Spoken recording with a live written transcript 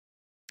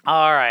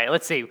All right,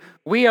 let's see.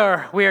 We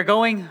are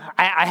going.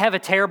 I have a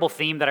terrible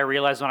theme that I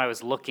realized when I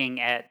was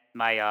looking at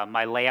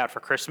my layout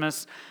for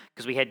Christmas,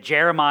 because we had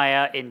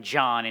Jeremiah and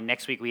John, and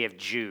next week we have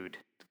Jude.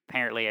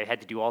 Apparently, I had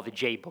to do all the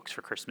J books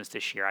for Christmas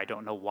this year. I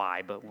don't know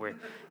why, but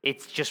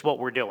it's just what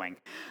we're doing.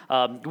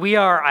 We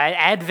are at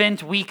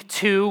Advent week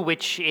 2,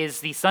 which is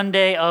the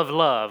Sunday of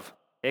love.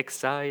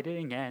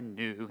 Exciting and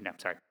new. No,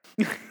 sorry.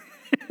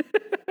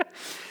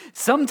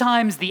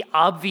 Sometimes the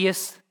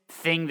obvious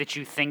thing that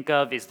you think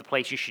of is the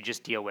place you should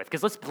just deal with.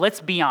 Because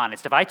let's be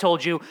honest. If I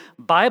told you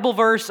Bible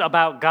verse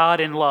about God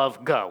and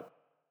love, go.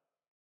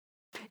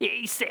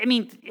 I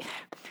mean,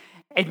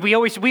 and we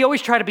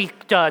always try to be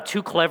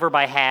too clever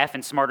by half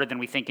and smarter than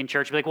we think in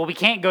church. Be like, well, we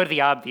can't go to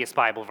the obvious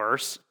Bible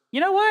verse.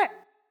 You know what?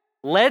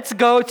 Let's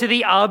go to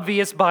the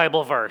obvious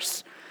Bible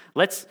verse.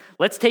 Let's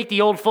take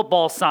the old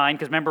football sign,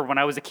 because remember when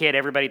I was a kid,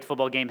 everybody at the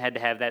football game had to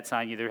have that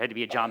sign. There had to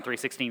be a John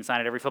 3:16 sign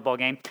at every football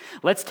game.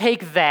 Let's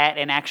take that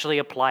and actually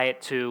apply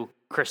it to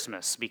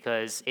Christmas,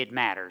 because it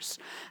matters.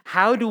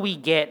 How do we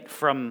get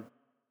from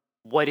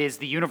what is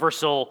the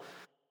universal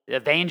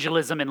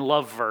evangelism and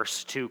love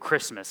verse to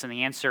Christmas? And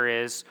the answer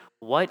is,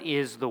 what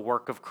is the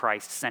work of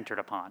Christ centered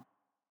upon?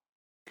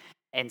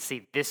 And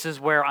see, this is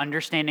where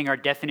understanding our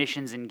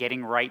definitions and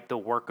getting right the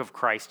work of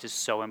Christ is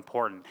so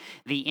important.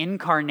 The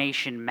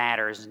incarnation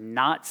matters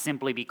not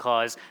simply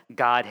because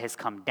God has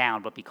come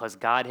down, but because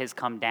God has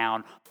come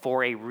down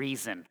for a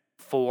reason,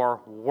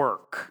 for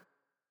work.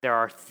 There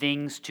are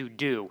things to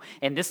do.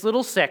 And this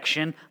little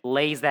section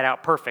lays that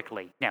out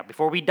perfectly. Now,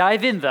 before we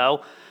dive in,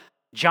 though,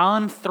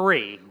 John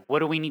 3, what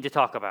do we need to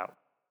talk about?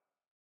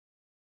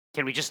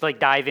 Can we just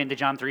dive into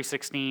John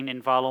 3:16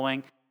 and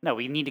following? No,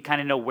 we need to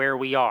kind of know where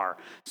we are.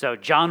 So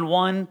John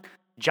 1,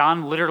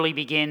 John literally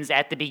begins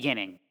at the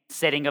beginning,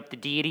 setting up the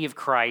deity of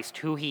Christ,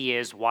 who he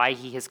is, why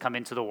he has come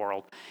into the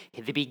world.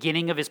 The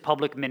beginning of his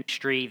public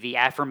ministry, the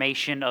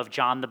affirmation of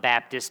John the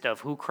Baptist of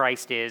who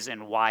Christ is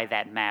and why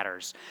that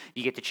matters.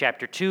 You get to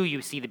chapter 2,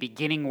 you see the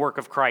beginning work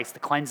of Christ,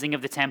 the cleansing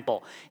of the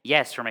temple.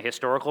 Yes, from a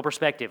historical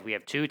perspective, we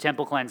have 2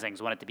 temple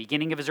cleansings, one at the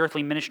beginning of his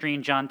earthly ministry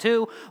in John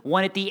 2,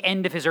 one at the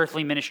end of his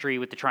earthly ministry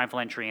with the triumphal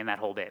entry and that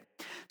whole bit.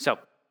 So,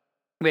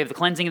 we have the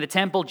cleansing of the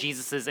temple,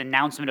 Jesus'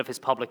 announcement of his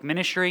public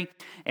ministry,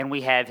 and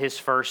we have his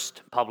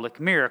first public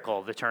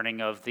miracle, the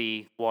turning of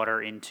the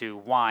water into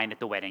wine at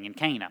the wedding in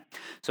Cana.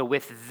 So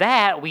with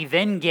that, we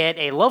then get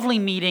a lovely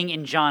meeting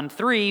in John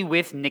 3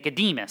 with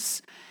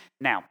Nicodemus.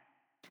 Now,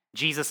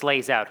 Jesus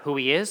lays out who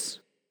he is,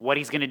 what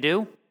he's going to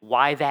do,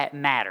 why that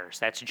matters.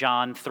 That's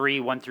John 3,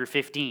 1 through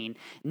 15.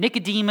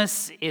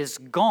 Nicodemus is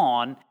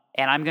gone,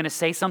 and I'm going to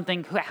say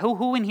something.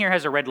 Who in here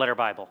has a red letter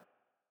Bible?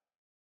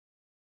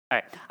 All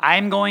right,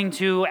 I'm going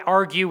to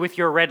argue with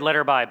your red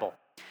letter Bible.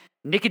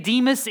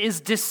 Nicodemus is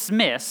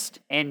dismissed,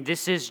 and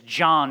this is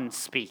John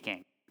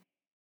speaking.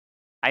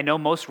 I know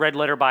most red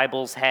letter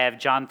Bibles have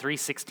John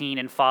 3:16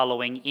 and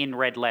following in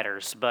red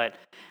letters, but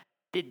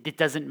it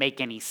doesn't make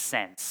any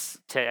sense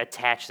to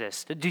attach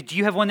this. Do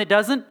you have one that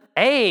doesn't?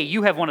 Hey,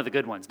 you have one of the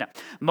good ones. No,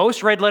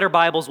 most red letter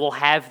Bibles will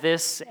have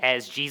this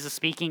as Jesus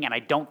speaking, and I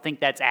don't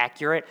think that's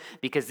accurate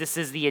because this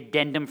is the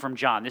addendum from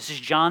John. This is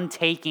John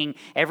taking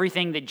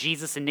everything that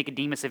Jesus and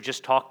Nicodemus have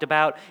just talked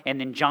about, and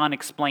then John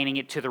explaining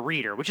it to the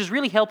reader, which is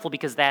really helpful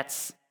because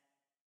that's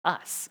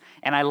us.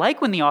 And I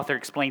like when the author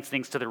explains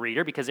things to the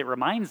reader because it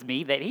reminds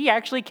me that he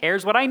actually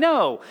cares what I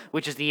know,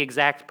 which is the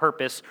exact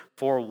purpose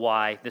for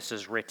why this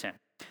is written.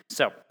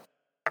 So,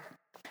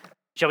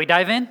 shall we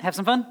dive in? Have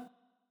some fun?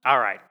 All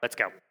right, let's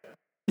go.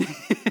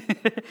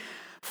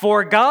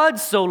 For God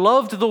so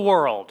loved the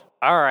world.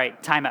 All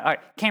right, time out. All right,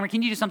 Cameron,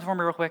 can you do something for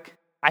me real quick?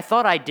 I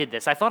thought I did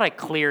this. I thought I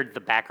cleared the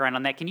background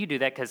on that. Can you do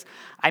that? Because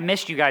I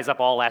messed you guys up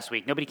all last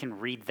week. Nobody can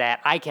read that.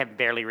 I can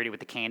barely read it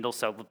with the candle.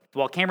 So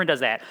while Cameron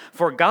does that,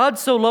 for God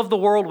so loved the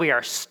world, we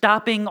are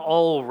stopping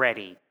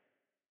already.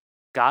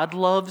 God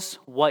loves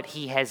what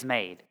he has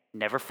made.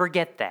 Never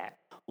forget that.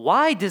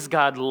 Why does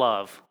God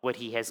love what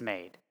he has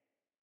made?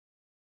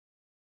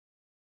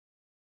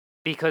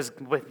 Because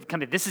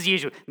this is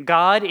usual.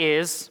 God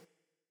is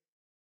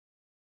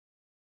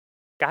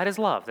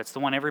love. That's the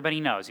one everybody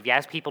knows. If you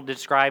ask people to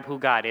describe who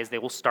God is, they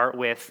will start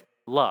with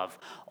love.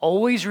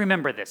 Always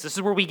remember this. This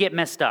is where we get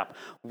messed up.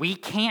 We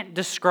can't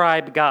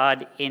describe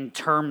God in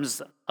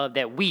terms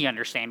that we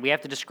understand. We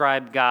have to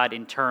describe God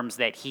in terms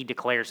that he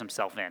declares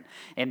himself in.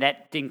 And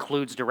that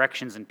includes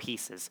directions and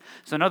pieces.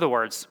 So in other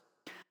words,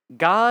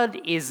 God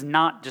is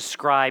not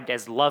described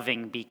as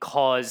loving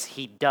because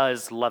he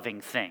does loving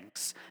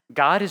things.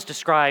 God is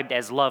described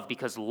as love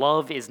because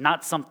love is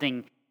not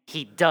something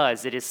he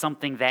does. It is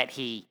something that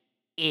he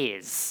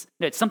is.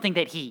 No, it's something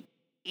that he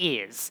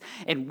is.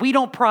 And we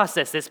don't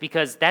process this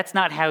because that's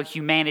not how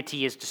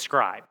humanity is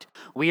described.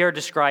 We are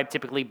described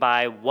typically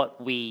by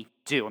what we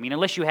do. I mean,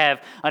 unless you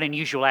have an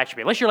unusual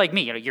attribute. Unless you're like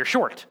me, you're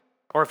short.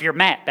 Or if you're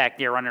Matt back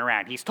there running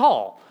around, he's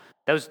tall.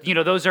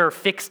 Those are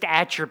fixed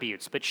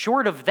attributes. But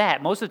short of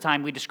that, most of the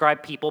time we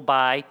describe people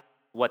by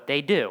what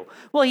they do.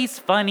 Well, he's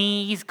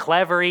funny, he's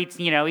clever,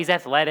 he's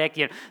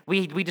athletic.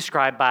 We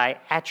describe by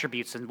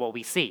attributes and what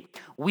we see.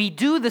 We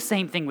do the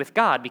same thing with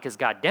God because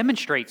God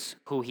demonstrates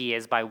who he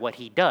is by what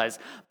he does.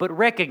 But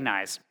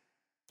recognize,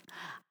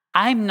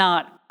 I'm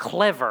not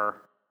clever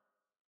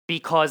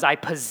because I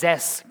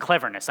possess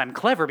cleverness. I'm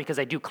clever because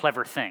I do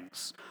clever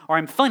things. Or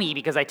I'm funny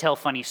because I tell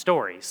funny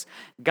stories.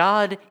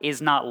 God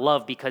is not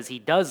love because he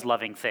does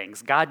loving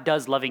things. God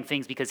does loving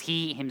things because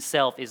he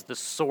himself is the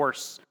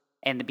source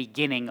and the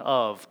beginning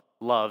of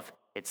love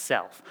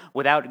itself.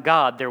 Without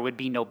God, there would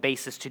be no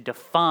basis to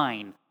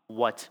define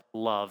what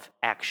love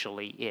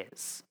actually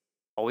is.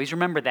 Always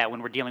remember that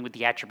when we're dealing with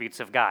the attributes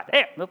of God.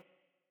 Hey, look.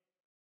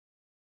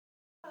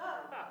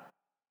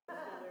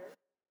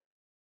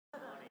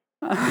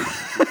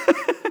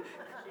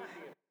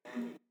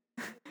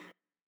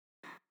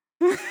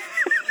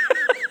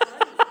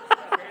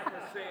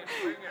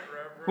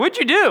 What'd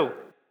you do?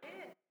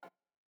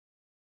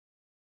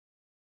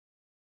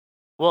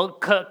 Well,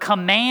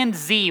 Command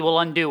Z will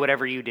undo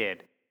whatever you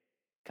did.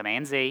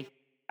 Command Z,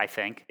 I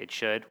think. It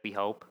should, we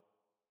hope.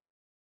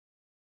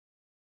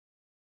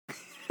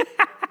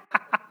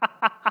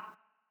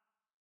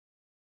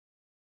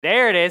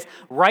 There it is.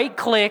 Right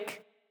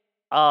click,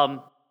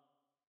 add,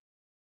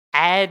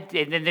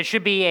 and then there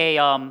should be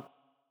an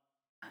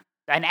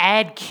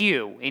add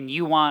queue, and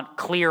you want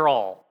clear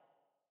all.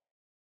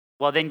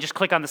 Well, then just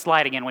click on the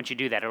slide again once you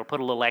do that. It'll put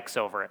a little X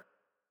over it.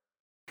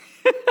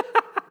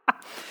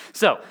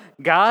 So,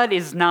 God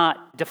is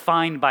not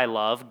defined by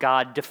love.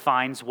 God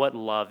defines what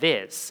love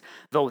is.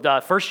 Though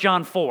 1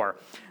 John 4,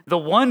 the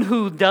one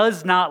who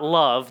does not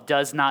love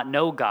does not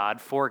know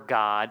God, for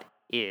God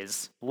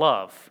is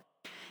love.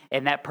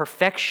 And that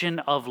perfection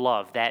of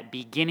love, that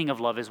beginning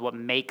of love, is what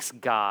makes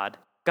God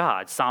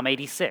God. Psalm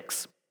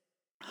 86.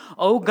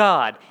 O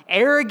God,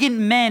 arrogant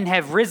men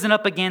have risen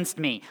up against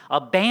me. A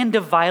band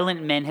of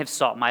violent men have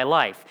sought my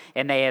life,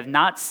 and they have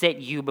not set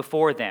you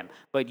before them.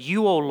 But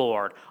you, O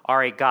Lord,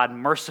 are a God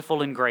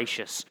merciful and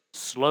gracious,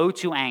 slow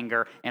to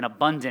anger, and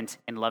abundant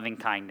in loving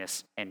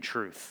kindness and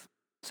truth.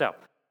 So,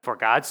 for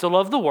God so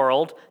loved the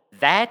world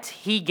that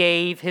he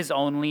gave his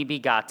only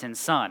begotten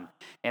Son.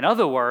 In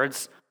other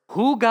words,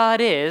 who God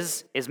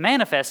is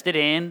manifested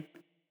in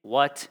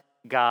what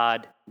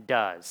God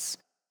does.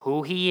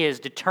 Who he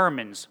is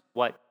determines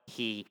what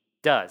he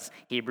does.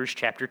 Hebrews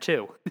chapter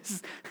 2.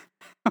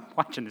 I'm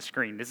watching the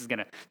screen. This is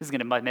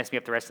gonna mess me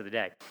up the rest of the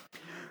day.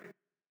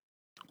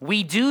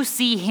 We do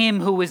see him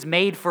who was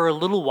made for a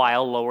little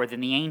while lower than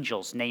the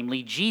angels,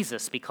 namely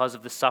Jesus, because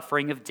of the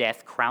suffering of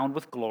death, crowned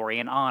with glory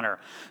and honor,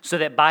 so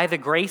that by the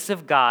grace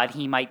of God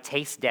he might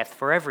taste death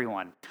for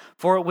everyone.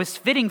 For it was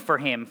fitting for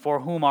him, for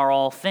whom are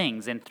all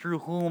things, and through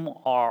whom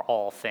are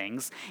all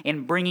things,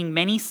 in bringing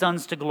many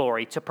sons to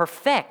glory, to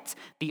perfect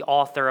the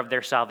author of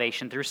their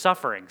salvation through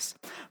sufferings.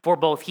 For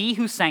both he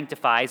who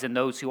sanctifies and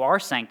those who are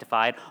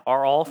sanctified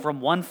are all from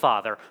one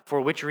Father,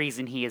 for which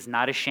reason he is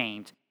not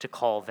ashamed to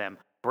call them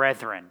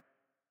brethren.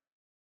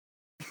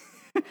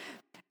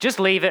 Just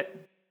leave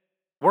it.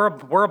 We're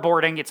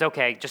aborting. It's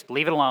okay. Just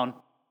leave it alone.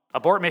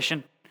 Abort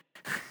mission.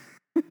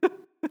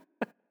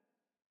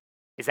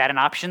 Is that an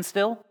option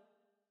still?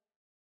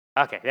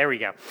 Okay, there we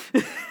go.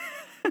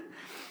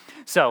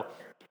 So,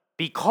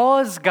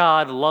 because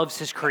God loves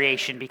his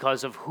creation,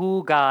 because of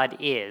who God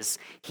is,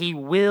 he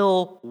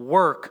will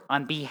work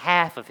on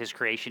behalf of his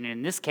creation. And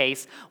in this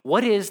case,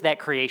 what is that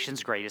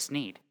creation's greatest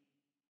need?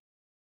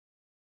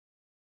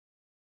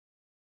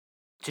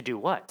 To do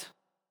what?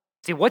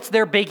 See, what's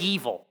their big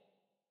evil?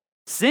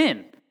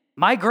 Sin.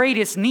 My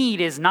greatest need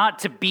is not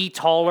to be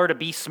taller, to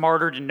be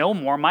smarter, to know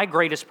more. My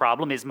greatest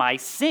problem is my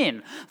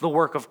sin. The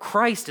work of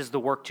Christ is the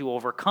work to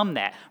overcome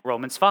that.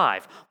 Romans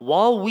 5.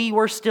 While we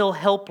were still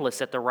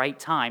helpless at the right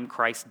time,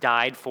 Christ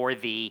died for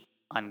the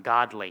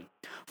ungodly.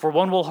 For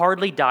one will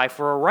hardly die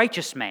for a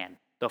righteous man,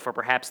 though for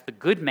perhaps the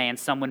good man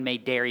someone may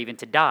dare even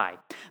to die.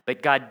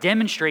 But God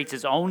demonstrates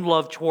his own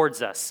love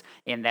towards us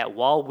in that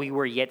while we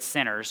were yet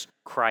sinners,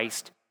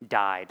 Christ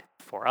died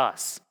for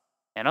us.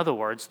 In other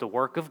words, the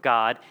work of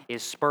God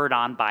is spurred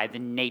on by the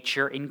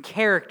nature and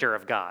character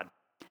of God.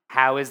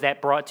 How is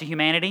that brought to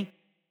humanity?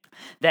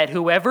 That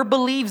whoever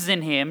believes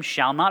in him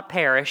shall not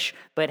perish,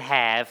 but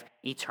have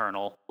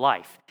eternal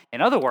life.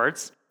 In other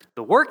words,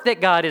 the work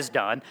that God has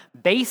done,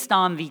 based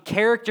on the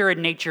character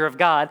and nature of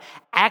God,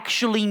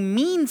 actually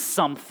means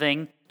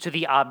something to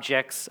the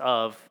objects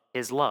of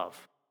his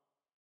love.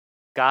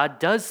 God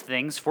does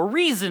things for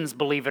reasons,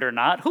 believe it or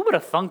not. Who would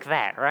have thunk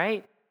that,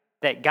 right?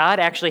 That God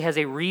actually has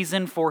a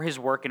reason for his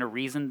work and a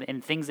reason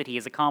in things that he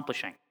is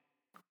accomplishing.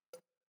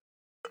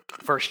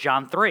 1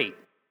 John 3.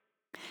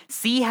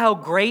 See how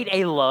great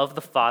a love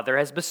the Father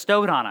has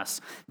bestowed on us,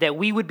 that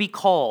we would be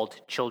called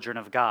children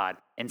of God,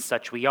 and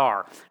such we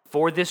are.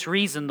 For this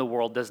reason the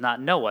world does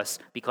not know us,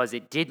 because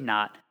it did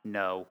not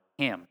know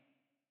him.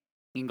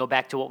 You can go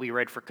back to what we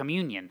read for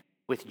communion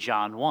with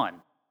John 1,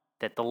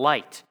 that the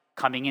light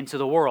coming into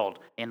the world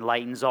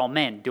enlightens all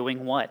men,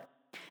 doing what?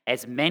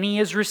 As many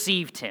as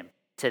received him,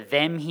 To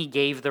them he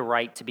gave the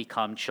right to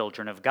become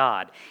children of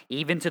God,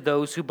 even to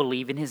those who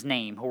believe in his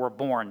name, who were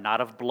born not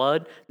of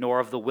blood, nor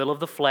of the will of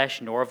the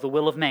flesh, nor of the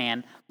will of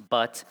man,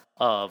 but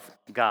of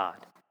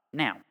God.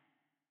 Now,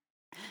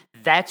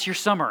 that's your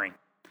summary.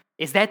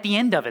 Is that the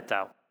end of it,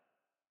 though?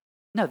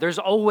 No, there's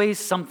always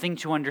something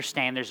to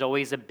understand. There's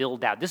always a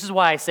build out. This is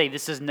why I say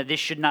this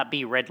should not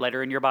be red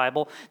letter in your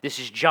Bible. This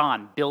is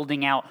John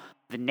building out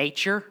the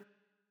nature,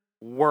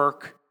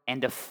 work,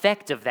 and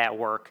effect of that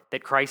work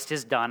that Christ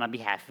has done on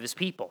behalf of his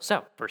people.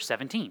 So, verse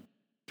 17.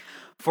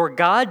 For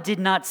God did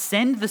not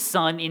send the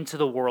Son into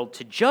the world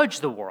to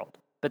judge the world,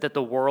 but that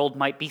the world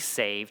might be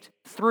saved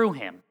through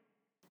him.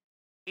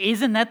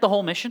 Isn't that the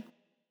whole mission?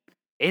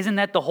 Isn't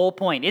that the whole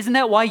point? Isn't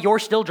that why you're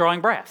still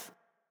drawing breath?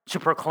 To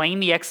proclaim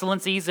the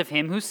excellencies of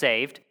him who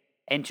saved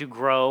and to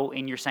grow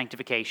in your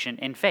sanctification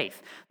and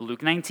faith.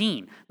 Luke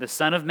 19, the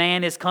Son of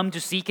Man is come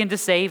to seek and to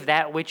save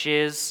that which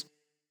is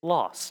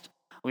lost.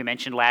 We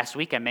mentioned last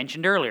week, I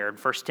mentioned earlier in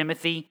 1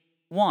 Timothy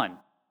 1.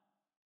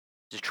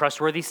 It's a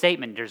trustworthy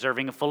statement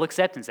deserving of full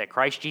acceptance that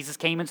Christ Jesus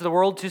came into the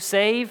world to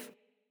save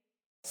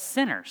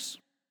sinners.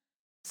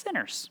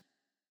 Sinners.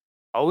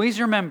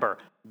 Always remember,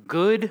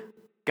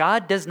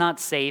 God does not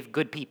save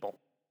good people.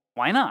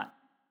 Why not?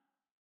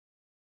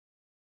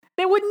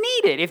 They wouldn't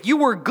need it. If you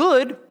were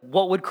good,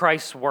 what would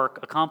Christ's work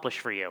accomplish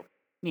for you?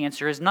 The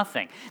answer is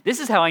nothing. This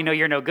is how I know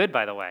you're no good,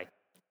 by the way.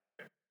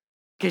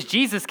 Because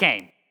Jesus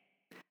came.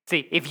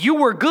 See, if you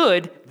were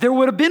good, there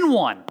would have been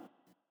one.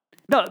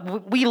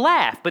 No, we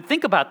laugh, but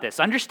think about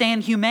this.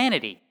 Understand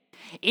humanity.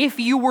 If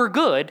you were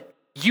good,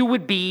 you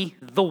would be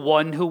the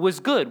one who was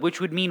good, which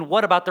would mean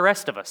what about the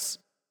rest of us?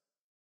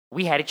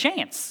 We had a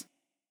chance.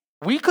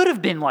 We could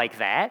have been like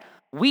that.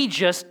 We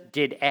just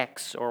did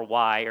X or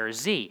Y or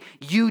Z.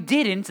 You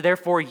didn't,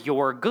 therefore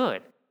you're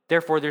good.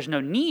 Therefore, there's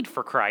no need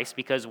for Christ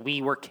because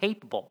we were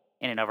capable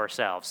in and of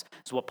ourselves.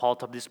 This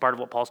is part of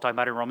what Paul's talking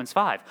about in Romans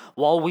 5.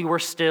 While we were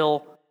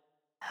still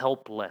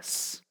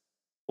helpless,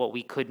 what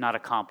we could not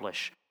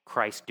accomplish,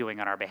 Christ doing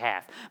on our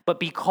behalf. But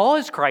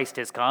because Christ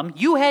has come,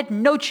 you had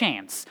no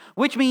chance,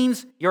 which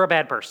means you're a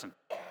bad person.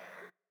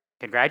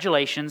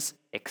 Congratulations,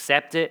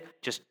 accept it,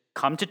 just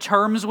come to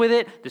terms with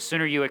it. The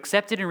sooner you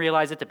accept it and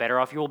realize it, the better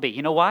off you will be.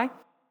 You know why?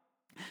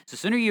 So the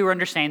sooner you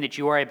understand that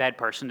you are a bad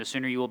person, the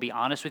sooner you will be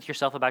honest with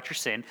yourself about your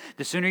sin.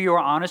 The sooner you are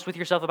honest with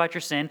yourself about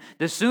your sin,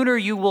 the sooner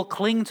you will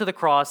cling to the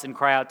cross and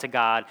cry out to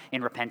God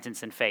in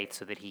repentance and faith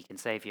so that he can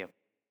save you.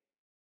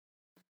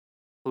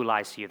 Who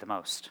lies to you the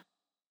most?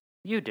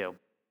 You do.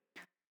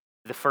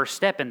 The first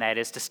step in that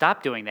is to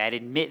stop doing that.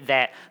 Admit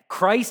that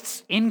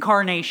Christ's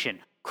incarnation,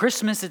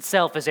 Christmas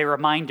itself, is a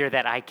reminder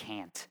that I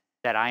can't,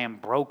 that I am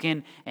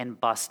broken and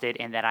busted,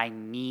 and that I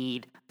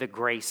need the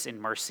grace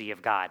and mercy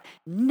of God.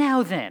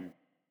 Now then,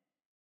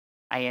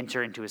 I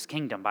enter into his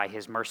kingdom by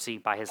his mercy,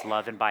 by his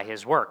love, and by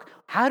his work.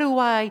 How do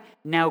I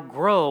now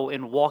grow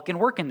and walk and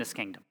work in this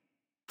kingdom?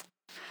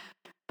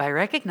 By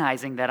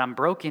recognizing that I'm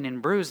broken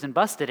and bruised and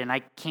busted and I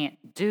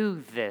can't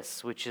do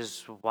this, which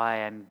is why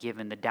I'm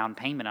given the down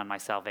payment on my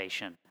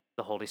salvation,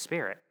 the Holy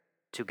Spirit,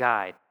 to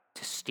guide,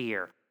 to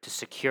steer, to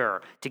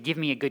secure, to give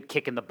me a good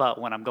kick in the butt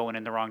when I'm going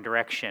in the wrong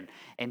direction,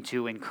 and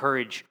to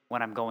encourage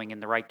when I'm going in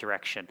the right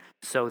direction,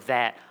 so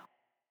that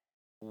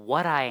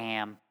what I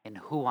am and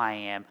who I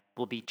am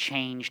will be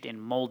changed and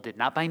molded,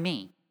 not by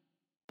me,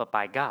 but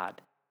by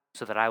God,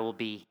 so that I will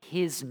be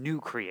his new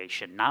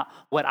creation, not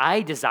what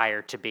I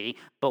desire to be,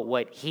 but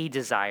what he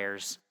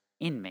desires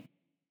in me.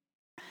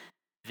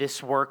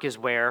 This work is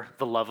where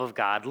the love of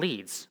God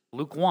leads.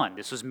 Luke 1,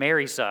 this was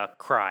Mary's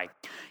cry.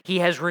 He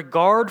has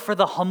regard for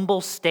the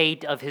humble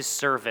state of his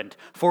servant,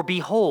 for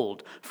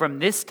behold, from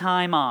this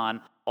time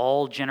on,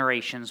 all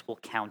generations will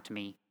count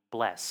me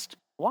blessed.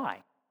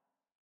 Why?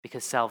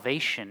 Because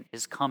salvation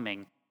is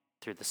coming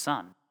through the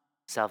Son.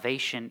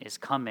 Salvation is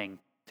coming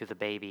through the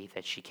baby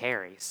that she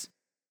carries.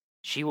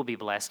 She will be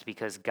blessed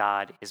because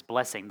God is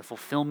blessing the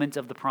fulfillment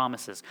of the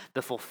promises,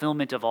 the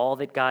fulfillment of all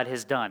that God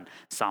has done.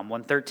 Psalm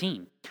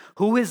 113.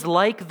 Who is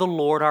like the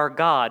Lord our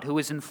God, who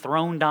is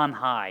enthroned on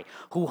high,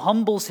 who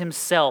humbles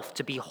himself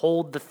to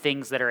behold the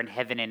things that are in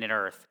heaven and in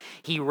earth.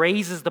 He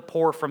raises the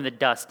poor from the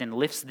dust and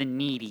lifts the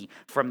needy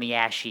from the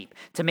ash heap,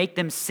 to make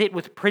them sit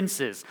with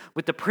princes,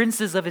 with the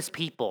princes of his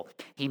people.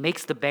 He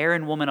makes the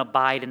barren woman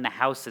abide in the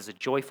house as a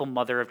joyful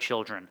mother of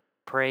children.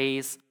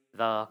 Praise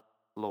the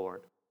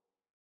Lord.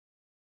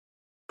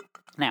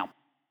 Now,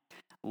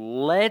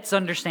 let's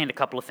understand a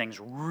couple of things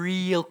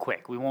real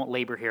quick. We won't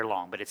labor here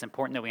long, but it's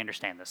important that we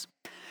understand this.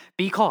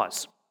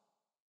 Because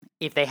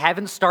if they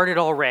haven't started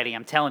already,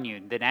 I'm telling you,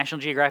 the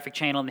National Geographic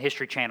Channel and the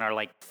History Channel are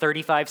like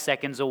 35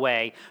 seconds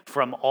away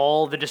from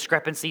all the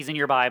discrepancies in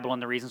your Bible and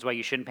the reasons why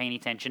you shouldn't pay any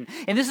attention.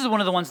 And this is one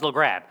of the ones they'll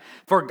grab.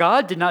 For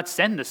God did not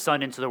send the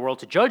Son into the world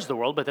to judge the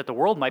world, but that the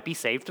world might be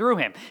saved through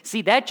him.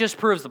 See, that just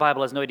proves the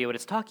Bible has no idea what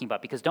it's talking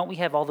about, because don't we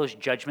have all those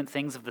judgment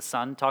things of the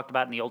Son talked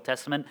about in the Old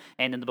Testament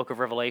and in the book of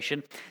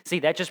Revelation? See,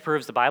 that just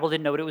proves the Bible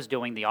didn't know what it was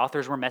doing, the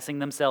authors were messing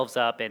themselves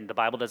up, and the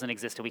Bible doesn't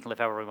exist and we can live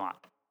however we want.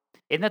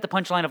 Isn't that the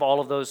punchline of all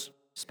of those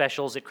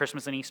specials at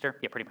Christmas and Easter?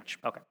 Yeah, pretty much.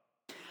 Okay.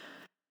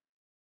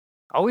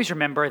 Always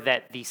remember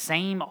that the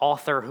same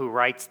author who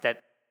writes that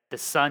the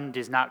Son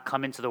does not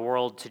come into the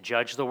world to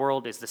judge the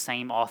world is the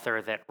same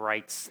author that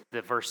writes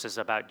the verses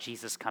about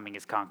Jesus coming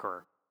as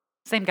conqueror.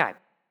 Same guy.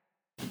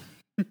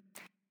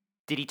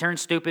 Did he turn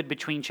stupid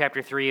between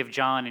chapter 3 of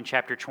John and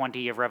chapter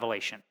 20 of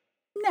Revelation?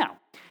 No.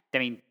 I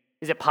mean,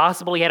 is it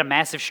possible he had a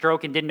massive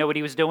stroke and didn't know what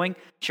he was doing?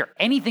 Sure,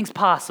 anything's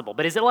possible,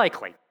 but is it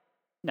likely?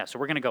 No, so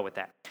we're going to go with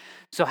that.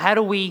 So how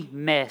do we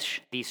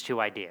mesh these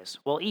two ideas?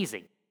 Well,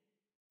 easy.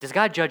 Does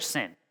God judge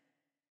sin?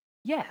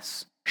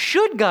 Yes.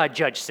 Should God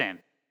judge sin?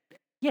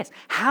 Yes.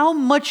 How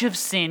much of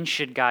sin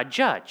should God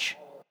judge?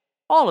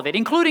 All of it,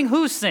 including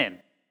whose sin?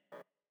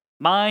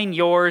 Mine,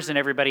 yours, and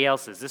everybody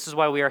else's. This is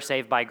why we are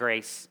saved by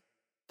grace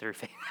through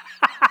faith.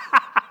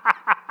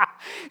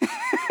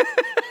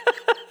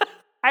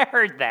 I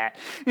heard that.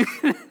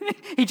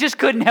 He just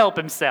couldn't help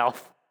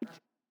himself.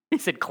 He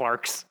said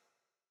Clark's.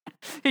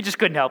 He just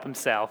couldn't help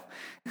himself.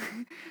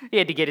 He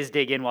had to get his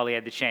dig in while he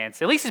had the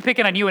chance. At least he's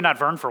picking on you and not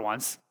Vern for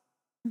once.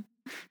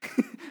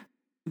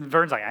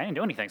 Vern's like, I didn't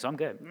do anything, so I'm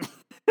good.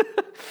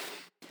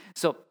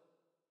 So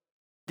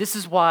this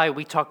is why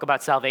we talk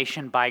about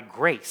salvation by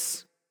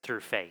grace through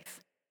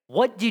faith.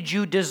 What did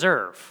you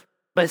deserve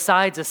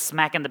besides a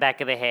smack in the back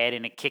of the head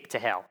and a kick to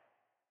hell?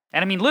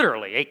 And I mean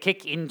literally, a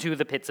kick into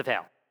the pits of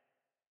hell.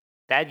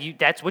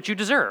 That's what you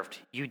deserved.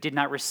 You did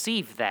not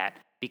receive that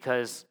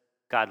because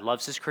God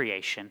loves his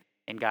creation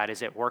and God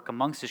is at work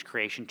amongst his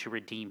creation to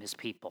redeem his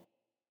people.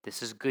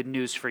 This is good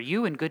news for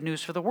you and good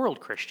news for the world,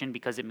 Christian,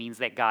 because it means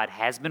that God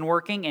has been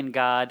working and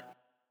God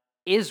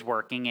is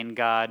working and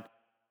God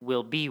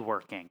will be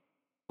working,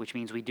 which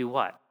means we do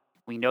what?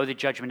 We know that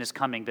judgment is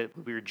coming, but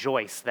we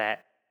rejoice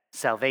that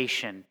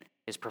salvation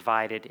is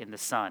provided in the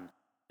Son,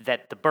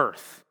 that the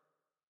birth,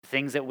 the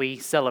things that we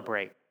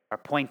celebrate, are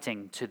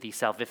pointing to the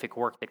salvific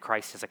work that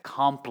Christ has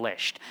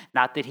accomplished.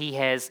 Not that he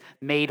has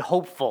made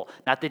hopeful,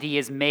 not that he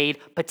has made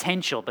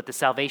potential, but the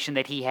salvation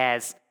that he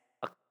has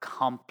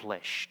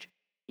accomplished.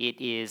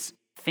 It is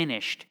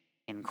finished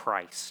in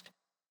Christ.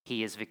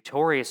 He is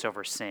victorious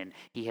over sin.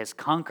 He has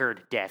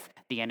conquered death.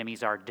 The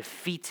enemies are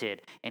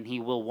defeated, and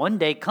he will one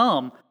day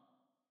come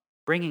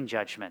bringing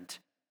judgment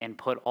and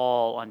put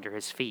all under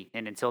his feet.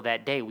 And until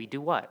that day, we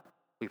do what?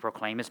 We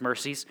proclaim his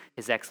mercies,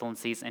 his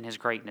excellencies, and his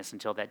greatness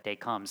until that day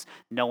comes,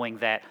 knowing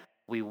that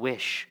we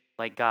wish,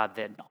 like God,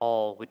 that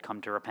all would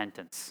come to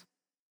repentance.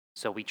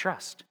 So we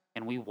trust,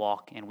 and we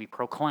walk, and we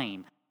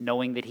proclaim,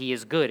 knowing that he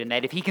is good, and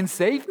that if he can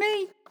save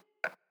me,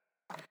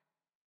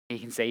 he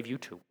can save you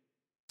too.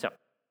 So,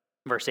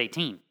 verse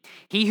 18,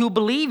 he who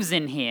believes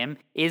in him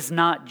is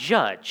not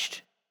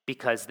judged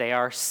because they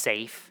are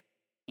safe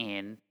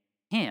in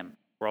him.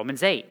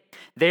 Romans 8,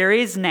 there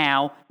is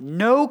now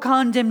no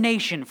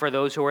condemnation for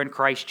those who are in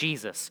Christ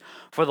Jesus.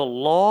 For the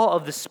law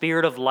of the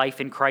Spirit of life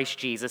in Christ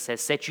Jesus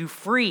has set you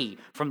free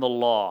from the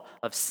law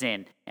of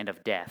sin and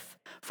of death.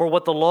 For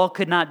what the law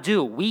could not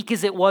do, weak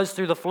as it was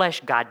through the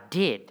flesh, God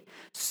did,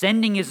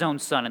 sending his own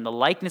Son in the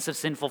likeness of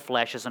sinful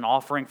flesh as an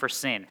offering for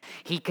sin.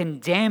 He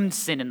condemned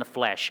sin in the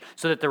flesh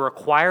so that the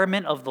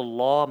requirement of the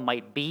law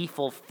might be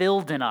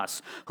fulfilled in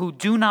us, who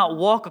do not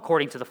walk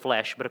according to the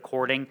flesh, but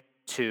according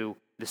to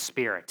the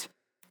Spirit.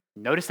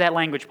 Notice that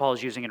language Paul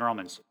is using in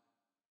Romans.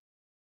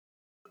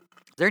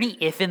 Is there any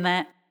if in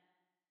that?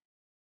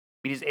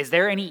 I mean, is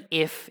there any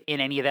if in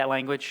any of that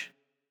language?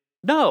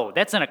 No,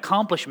 that's an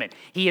accomplishment.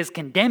 He has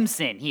condemned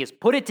sin. He has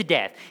put it to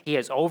death. He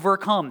has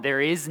overcome. There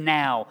is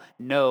now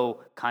no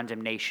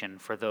condemnation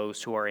for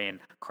those who are in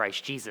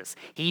Christ Jesus.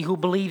 He who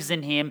believes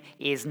in him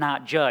is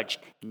not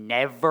judged.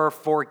 Never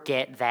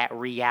forget that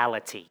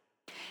reality.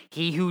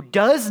 He who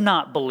does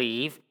not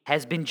believe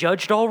has been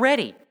judged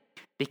already,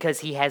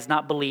 because he has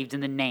not believed in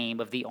the name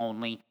of the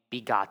only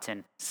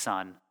begotten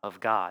Son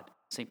of God.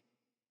 See,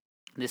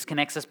 this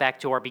connects us back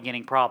to our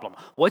beginning problem.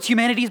 What's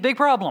humanity's big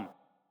problem?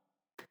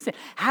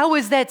 How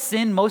is that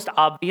sin most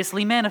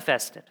obviously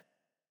manifested?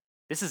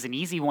 This is an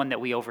easy one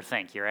that we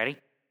overthink. You ready?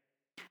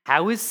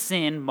 How is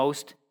sin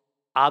most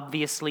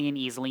obviously and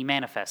easily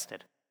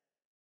manifested?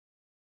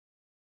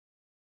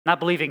 Not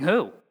believing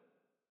who?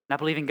 Not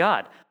believing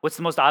God. What's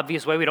the most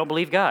obvious way we don't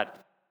believe God?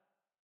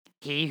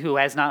 He who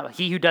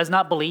does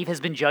not believe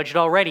has been judged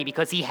already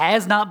because he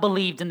has not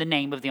believed in the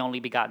name of the only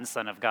begotten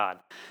Son of God.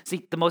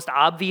 See, the most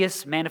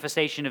obvious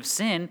manifestation of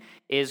sin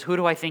is, who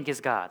do I think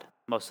is God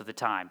most of the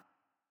time?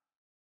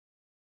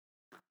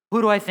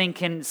 Who do I think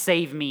can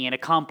save me and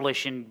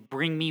accomplish and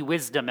bring me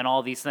wisdom and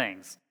all these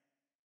things?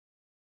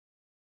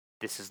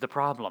 This is the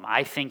problem.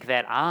 I think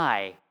that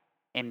I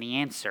am the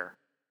answer,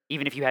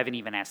 even if you haven't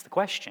even asked the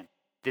question.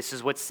 This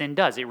is what sin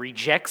does. It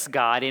rejects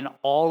God in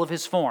all of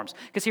his forms.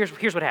 Because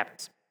here's what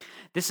happens.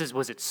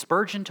 Was it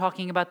Spurgeon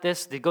talking about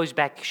this? It goes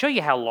back, show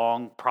you how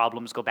long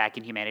problems go back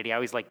in humanity. I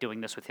always like doing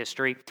this with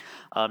history.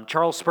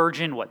 Charles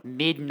Spurgeon,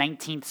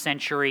 mid-19th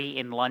century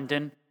in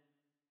London?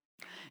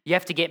 You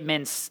have to get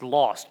men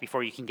lost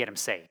before you can get them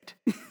saved.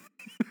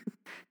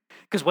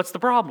 Because what's the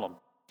problem?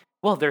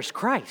 Well, there's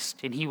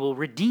Christ, and he will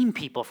redeem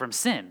people from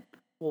sin.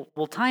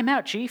 Well, time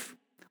out, Chief.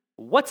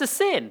 What's a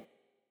sin?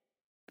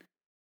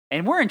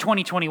 And we're in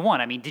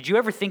 2021. I mean, did you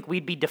ever think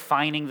we'd be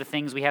defining the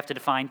things we have to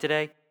define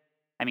today?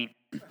 I mean,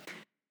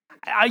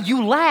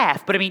 you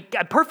laugh, but I mean,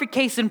 a perfect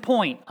case in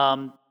point.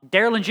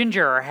 Daryl and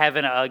Ginger are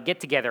having a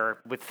get-together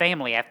with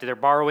family after they're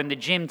borrowing the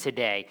gym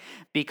today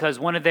because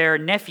one of their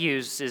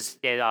nephews is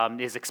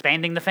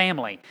expanding the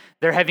family.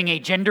 They're having a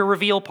gender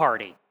reveal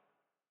party.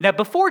 Now,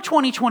 before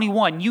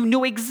 2021, you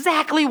knew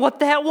exactly what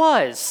that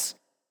was.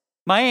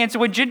 My answer,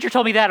 when Ginger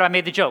told me that, I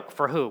made the joke.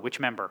 For who? Which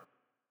member?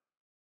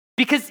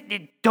 Because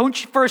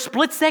for a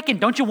split second,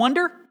 don't you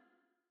wonder?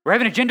 We're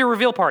having a gender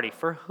reveal party.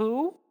 For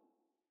who?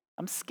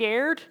 I'm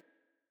scared.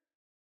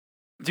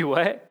 Do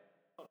what?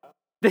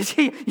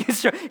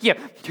 Yeah.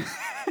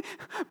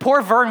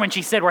 Poor Vern, when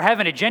she said we're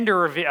having a gender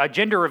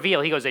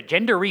reveal, he goes, a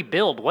gender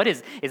rebuild. What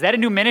is that a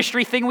new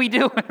ministry thing we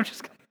do? I'm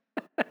just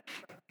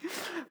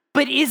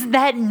But is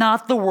that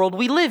not the world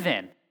we live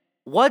in?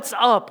 What's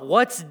up?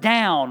 What's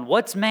down?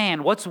 What's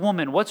man? What's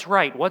woman? What's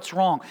right? What's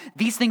wrong?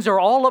 These things are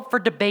all up for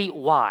debate.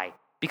 Why?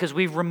 Because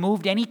we've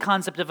removed any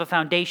concept of a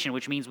foundation,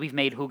 which means we've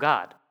made who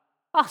God?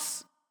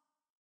 Us.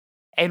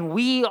 And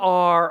we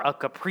are a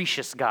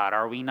capricious God,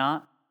 are we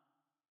not?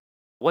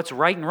 What's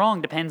right and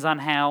wrong depends on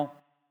how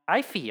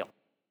I feel.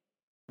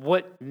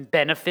 What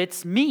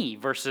benefits me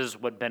versus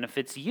what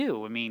benefits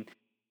you. I mean,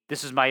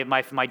 this is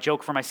my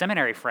joke for my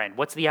seminary friend.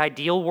 What's the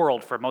ideal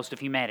world for most of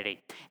humanity?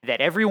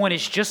 That everyone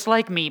is just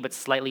like me, but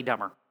slightly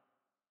dumber.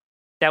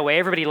 That way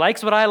everybody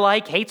likes what I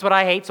like, hates what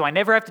I hate, so I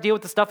never have to deal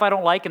with the stuff I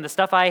don't like and the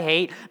stuff I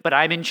hate, but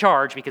I'm in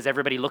charge because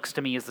everybody looks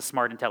to me as the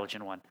smart,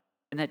 intelligent one.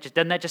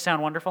 Doesn't that just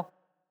sound wonderful?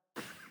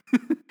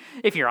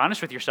 If you're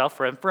honest with yourself,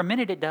 for a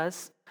minute it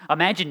does.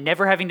 Imagine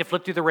never having to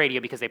flip through the radio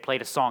because they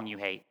played a song you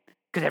hate.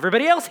 Because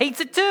everybody else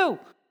hates it too.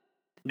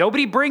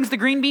 Nobody brings the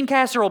green bean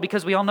casserole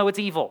because we all know it's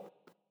evil.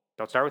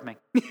 Don't start with me.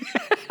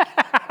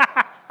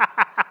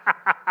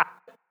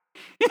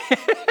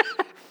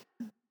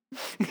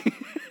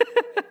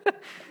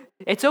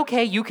 It's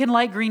okay. You can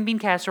like green bean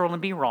casserole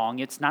and be wrong.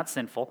 It's not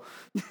sinful.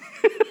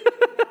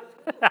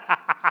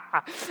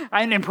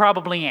 And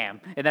probably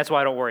am. And that's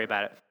why I don't worry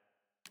about it.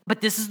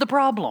 But this is the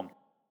problem.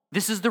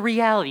 This is the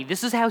reality.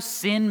 This is how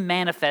sin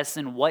manifests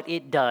and what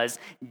it does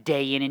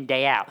day in and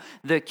day out.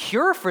 The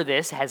cure for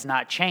this has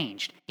not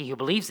changed. He who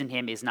believes in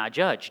him is not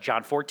judged.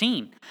 John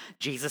 14.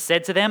 Jesus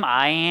said to them,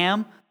 I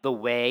am the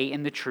way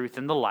and the truth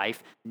and the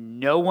life.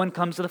 No one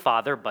comes to the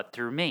Father but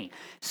through me.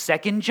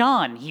 2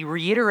 John, he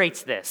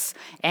reiterates this.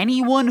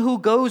 Anyone who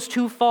goes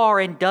too far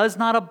and does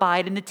not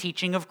abide in the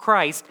teaching of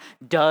Christ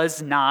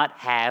does not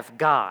have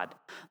God.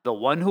 The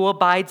one who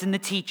abides in the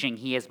teaching,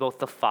 he has both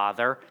the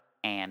Father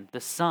and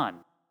the Son.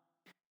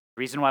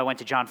 Reason why I went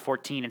to John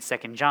 14 and 2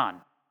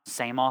 John,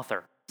 same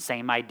author,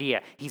 same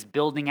idea. He's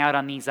building out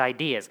on these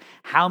ideas.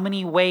 How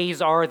many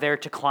ways are there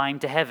to climb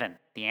to heaven?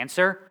 The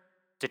answer?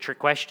 It's a trick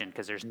question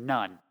because there's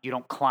none. You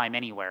don't climb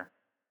anywhere.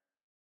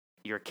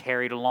 You're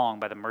carried along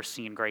by the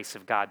mercy and grace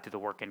of God through the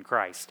work in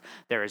Christ.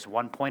 There is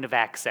one point of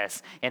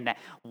access. And that,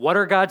 what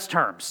are God's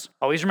terms?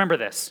 Always remember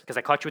this because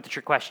I caught you with the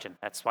trick question.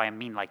 That's why I'm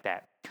mean like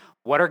that.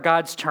 What are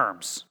God's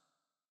terms?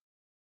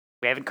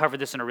 We haven't covered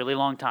this in a really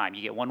long time.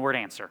 You get one word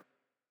answer.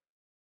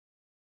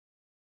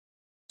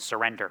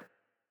 Surrender.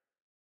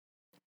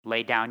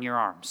 Lay down your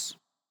arms.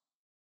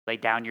 Lay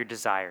down your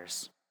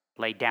desires.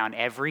 Lay down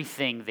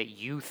everything that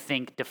you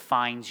think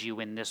defines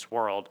you in this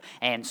world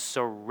and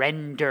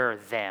surrender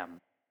them.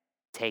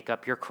 Take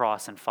up your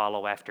cross and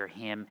follow after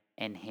him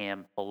and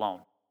him alone.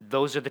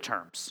 Those are the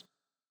terms.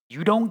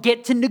 You don't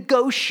get to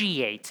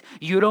negotiate.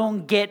 You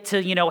don't get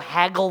to,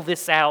 haggle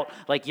this out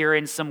like you're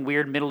in some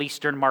weird Middle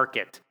Eastern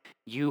market.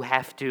 You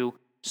have to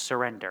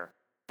surrender.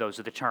 Those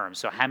are the terms.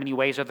 So how many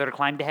ways are there to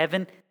climb to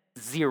heaven?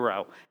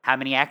 0. How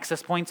many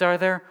access points are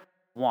there?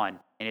 1.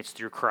 And it's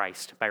through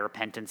Christ by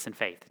repentance and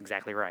faith.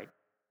 Exactly right.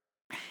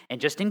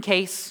 And just in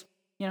case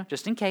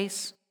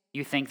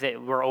you think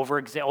that we're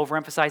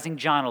overemphasizing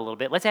John a little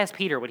bit, let's ask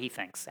Peter what he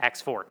thinks.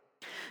 Acts 4.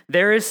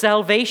 There is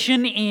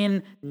salvation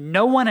in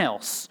no one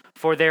else,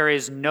 for there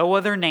is no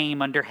other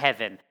name under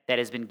heaven that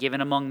has been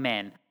given among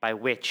men by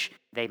which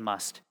they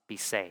must be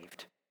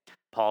saved.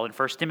 Paul in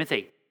 1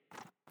 Timothy.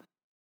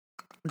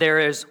 There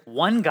is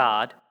one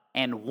God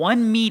and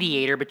one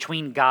mediator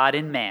between God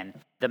and men,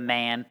 the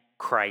man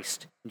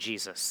Christ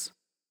Jesus.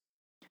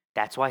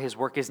 That's why his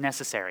work is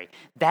necessary.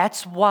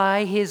 That's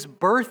why his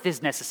birth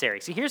is necessary.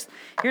 See,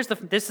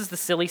 this is the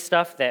silly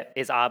stuff that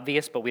is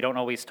obvious, but we don't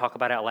always talk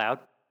about out loud.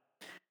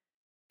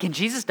 Can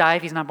Jesus die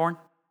if he's not born?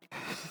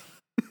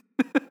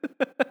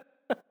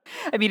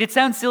 I mean, it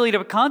sounds silly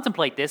to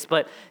contemplate this,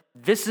 but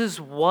this is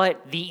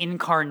what the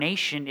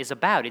incarnation is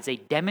about. It's a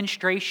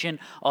demonstration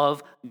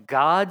of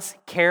God's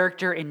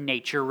character and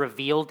nature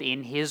revealed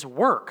in his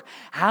work.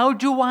 How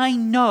do I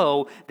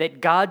know that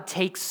God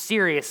takes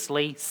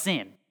seriously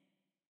sin?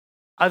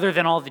 Other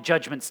than all the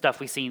judgment stuff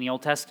we see in the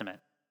Old Testament.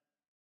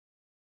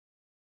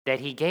 That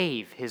he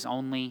gave his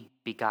only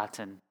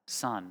begotten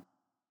Son.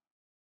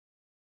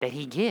 That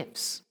he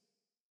gives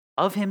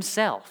of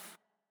himself.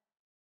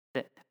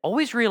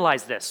 always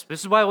realize this.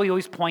 This is why we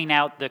always point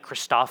out the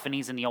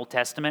Christophanies in the Old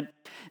Testament,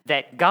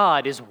 that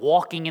God is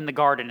walking in the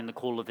garden in the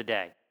cool of the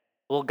day.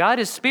 Well, God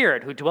is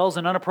spirit who dwells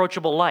in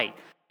unapproachable light.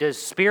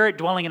 Does spirit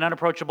dwelling in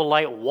unapproachable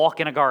light walk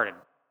in a garden?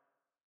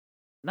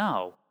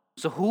 No.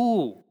 So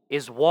who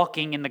is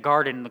walking in the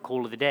garden in the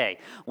cool of the day?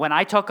 When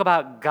I talk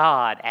about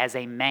God as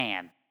a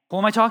man, who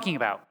am I talking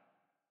about?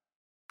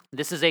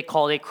 This is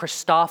called a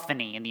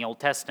Christophany in the Old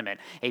Testament,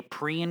 a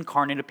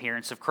pre-incarnate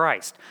appearance of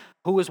Christ.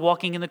 Who is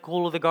walking in the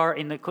cool of the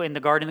garden in the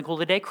garden in the cool of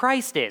the day?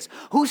 Christ is.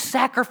 Who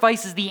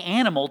sacrifices the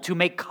animal to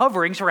make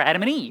coverings for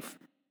Adam and Eve?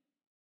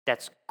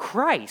 That's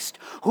Christ.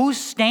 Who's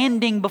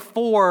standing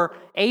before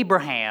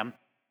Abraham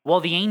while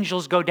the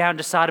angels go down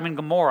to Sodom and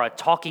Gomorrah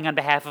talking on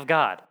behalf of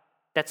God?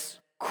 That's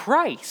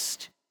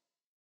Christ.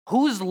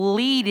 Who's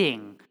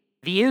leading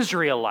the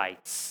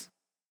Israelites?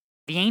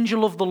 The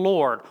angel of the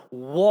Lord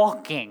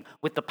walking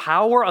with the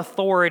power,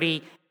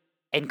 authority,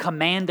 and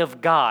command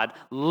of God,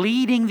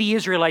 leading the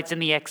Israelites in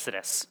the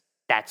Exodus.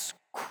 That's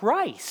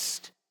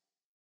Christ.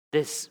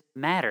 This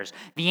matters.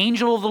 The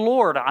angel of the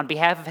Lord on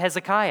behalf of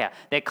Hezekiah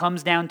that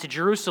comes down to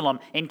Jerusalem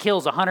and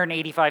kills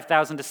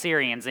 185,000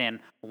 Assyrians in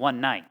one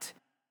night.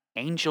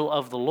 Angel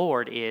of the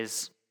Lord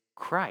is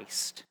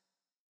Christ.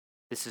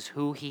 This is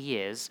who he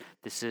is.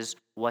 This is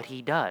what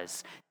he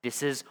does.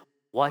 This is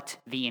what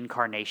the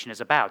incarnation is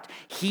about.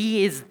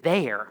 He is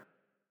there.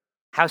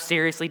 How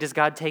seriously does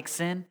God take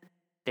sin?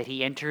 That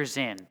he enters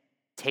in,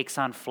 takes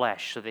on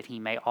flesh so that he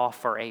may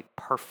offer a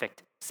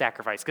perfect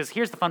sacrifice. Because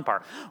here's the fun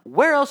part.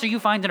 Where else are you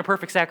finding a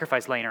perfect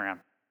sacrifice laying around?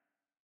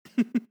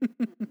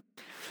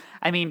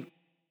 I mean,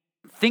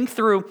 think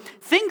through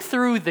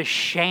the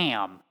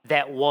sham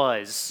that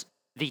was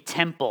the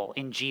temple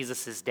in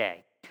Jesus'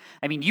 day.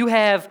 I mean, you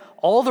have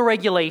all the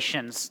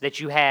regulations that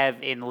you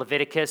have in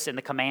Leviticus and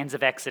the commands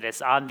of Exodus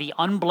on the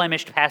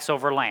unblemished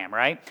Passover lamb,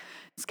 right?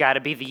 It's got to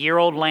be the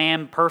year-old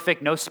lamb,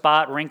 perfect, no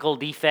spot, wrinkle,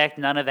 defect,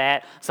 none of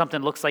that.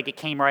 Something looks like it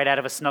came right out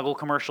of a Snuggle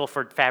commercial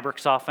for fabric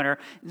softener.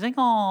 It's like,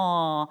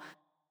 aww.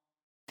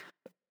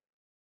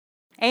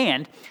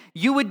 And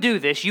you would do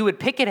this. You would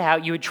pick it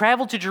out. You would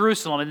travel to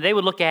Jerusalem, and they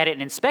would look at it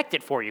and inspect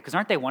it for you, because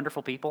aren't they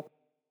wonderful people?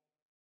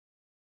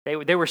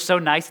 They were so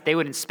nice, they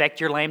would inspect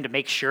your lamb to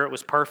make sure it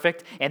was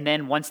perfect, and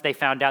then once they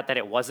found out that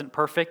it wasn't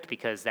perfect,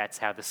 because that's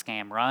how the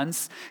scam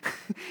runs,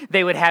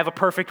 they would have a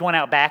perfect one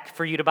out back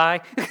for you to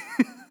buy.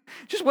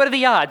 Just what are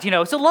the odds?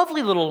 It's a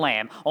lovely little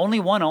lamb. Only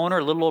one owner,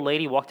 a little old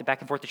lady, walked it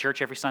back and forth to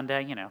church every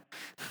Sunday,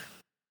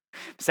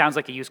 Sounds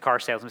like a used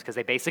car salesman because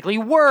they basically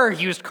were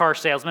used car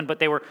salesmen, but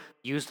they were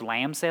used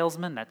lamb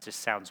salesmen? That just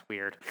sounds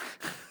weird.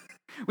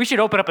 We should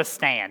open up a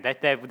stand.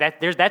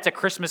 That's a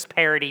Christmas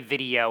parody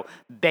video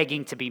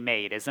begging to be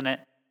made, isn't it?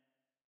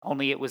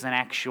 Only it was an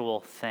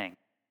actual thing.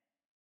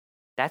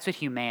 That's what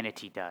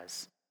humanity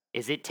does,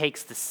 is it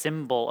takes the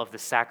symbol of the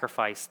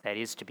sacrifice that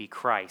is to be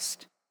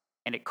Christ,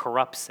 and it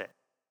corrupts it,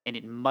 and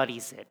it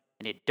muddies it,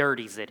 and it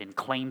dirties it, and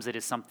claims it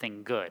as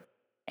something good.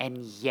 And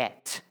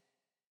yet,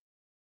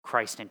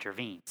 Christ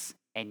intervenes.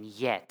 And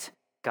yet,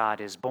 God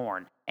is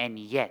born. And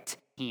yet,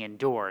 he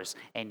endures,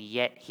 and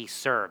yet he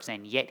serves,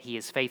 and yet he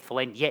is faithful,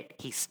 and yet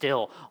he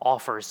still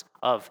offers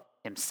of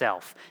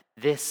himself.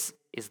 This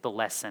is the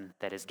lesson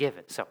that is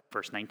given. So,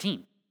 verse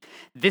 19.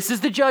 This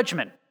is the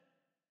judgment.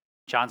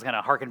 John's going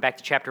to hearken back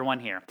to chapter 1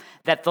 here.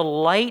 That the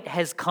light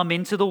has come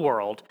into the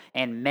world,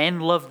 and men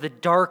love the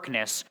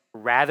darkness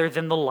rather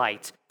than the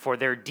light, for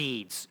their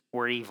deeds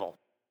were evil.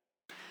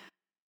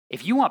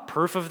 If you want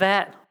proof of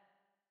that,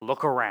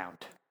 look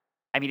around.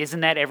 I mean, isn't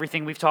that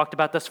everything we've talked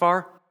about thus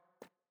far?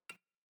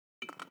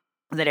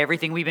 That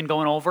everything we've been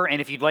going over, and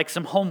if you'd like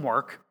some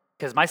homework,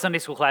 because my Sunday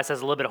school class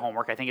has a little bit of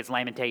homework. I think it's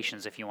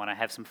Lamentations if you want to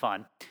have some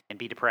fun and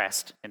be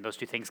depressed, and those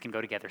two things can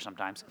go together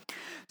sometimes.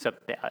 So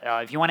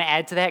if you want to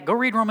add to that, go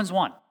read Romans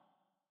 1,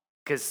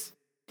 because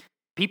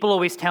people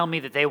always tell me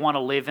that they want to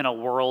live in a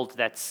world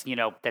that's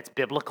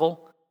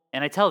biblical,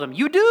 and I tell them,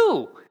 you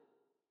do!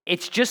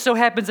 It just so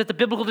happens that the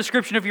biblical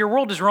description of your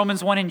world is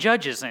Romans 1 and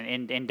Judges,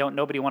 and don't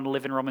nobody want to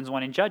live in Romans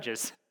 1 and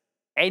Judges.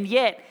 And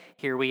yet,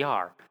 here we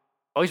are.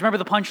 Always remember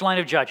the punchline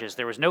of Judges.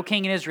 There was no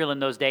king in Israel in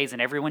those days,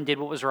 and everyone did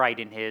what was right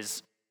in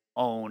his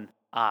own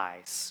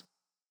eyes.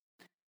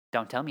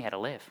 Don't tell me how to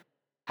live.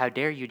 How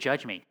dare you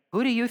judge me?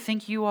 Who do you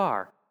think you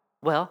are?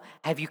 Well,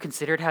 have you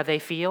considered how they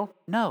feel?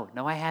 No,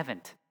 I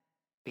haven't.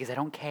 Because I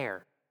don't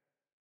care.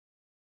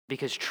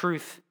 Because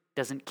truth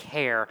doesn't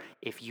care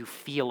if you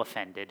feel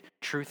offended.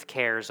 Truth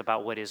cares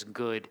about what is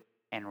good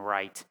and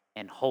right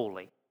and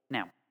holy.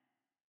 Now,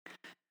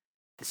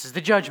 this is the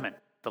judgment.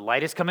 The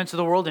light has come into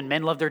the world, and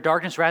men love their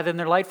darkness rather than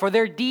their light, for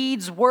their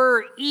deeds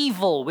were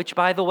evil, which,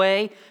 by the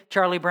way,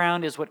 Charlie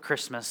Brown, is what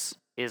Christmas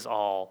is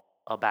all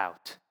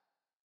about.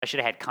 I should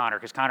have had Connor,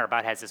 because Connor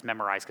about has this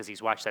memorized because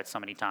he's watched that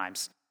so many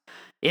times.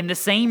 In the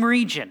same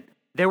region,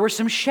 there were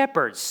some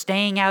shepherds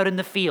staying out in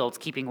the fields,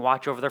 keeping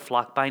watch over their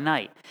flock by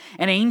night.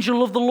 An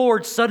angel of the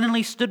Lord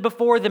suddenly stood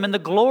before them, and the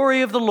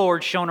glory of the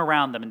Lord shone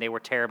around them, and they were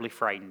terribly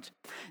frightened.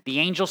 The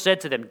angel said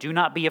to them, "Do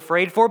not be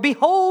afraid, for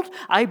behold,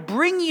 I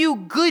bring you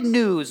good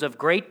news of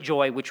great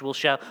joy, which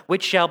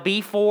shall be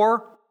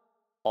for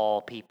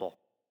all people.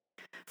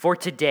 For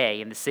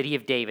today in the city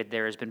of David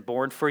there has been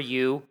born for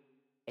you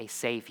a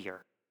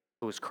Savior,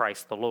 who is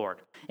Christ the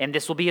Lord. And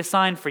this will be a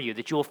sign for you,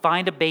 that you will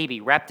find a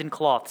baby wrapped in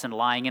cloths and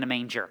lying in a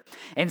manger.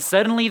 And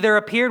suddenly there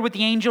appeared with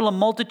the angel a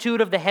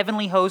multitude of the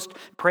heavenly host,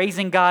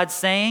 praising God,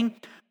 saying,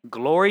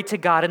 Glory to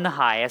God in the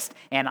highest,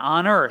 and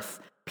on earth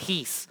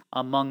peace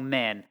among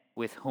men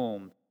with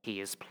whom he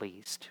is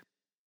pleased.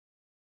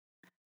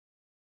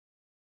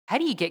 How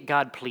do you get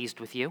God pleased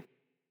with you?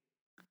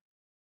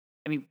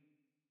 I mean,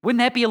 wouldn't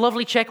that be a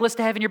lovely checklist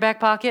to have in your back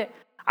pocket?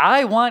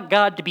 I want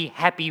God to be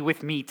happy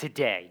with me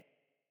today.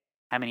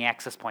 How many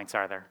access points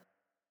are there?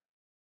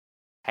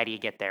 How do you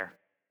get there?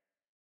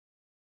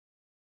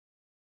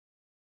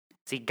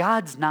 See,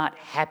 God's not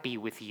happy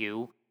with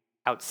you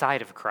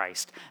outside of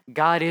Christ.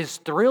 God is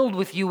thrilled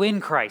with you in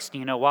Christ.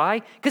 You know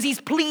why? Because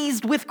he's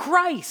pleased with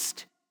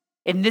Christ.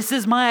 And this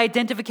is my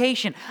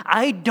identification.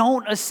 I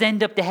don't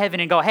ascend up to heaven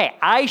and go, hey,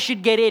 I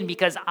should get in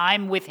because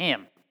I'm with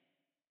him.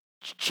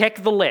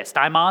 Check the list.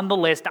 I'm on the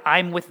list.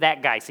 I'm with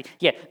that guy. See,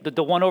 yeah,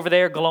 the one over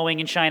there glowing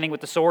and shining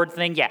with the sword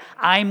thing, yeah,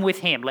 I'm with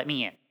him. Let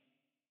me in.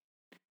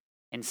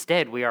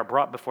 Instead, we are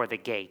brought before the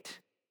gate,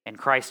 and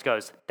Christ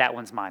goes, that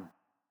one's mine.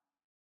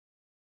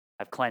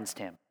 I've cleansed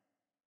him.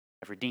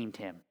 I've redeemed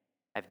him.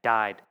 I've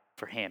died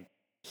for him.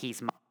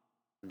 He's mine.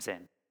 Comes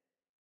in.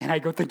 And I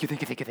go, thank you.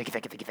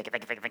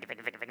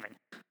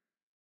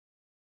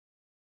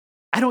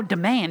 I don't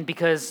demand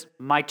because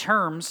my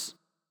terms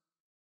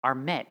are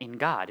met in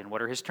God. And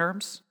what are his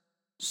terms?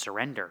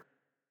 Surrender.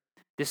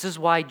 This is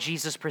why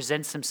Jesus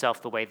presents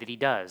himself the way that he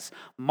does.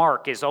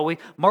 Mark is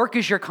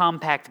your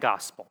compact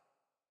gospel.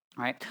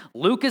 Right?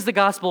 Luke is the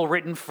gospel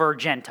written for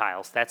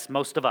Gentiles. That's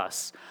most of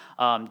us.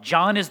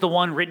 John is the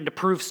one written to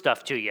prove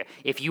stuff to you.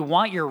 If you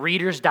want your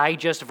Reader's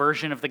Digest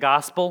version of the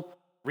gospel,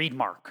 read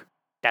Mark.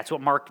 That's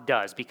what Mark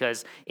does,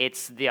 because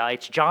it's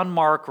John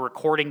Mark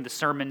recording the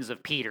sermons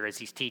of Peter as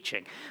he's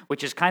teaching,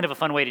 which is kind of a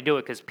fun way to do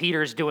it, because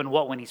Peter's doing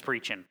what when he's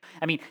preaching?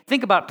 I mean,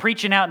 think about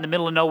preaching out in the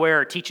middle of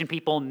nowhere or teaching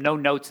people no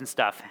notes and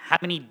stuff. How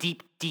many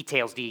deep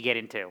details do you get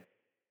into?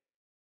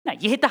 No,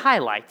 you hit the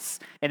highlights,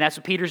 and that's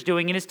what Peter's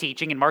doing in his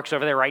teaching, and Mark's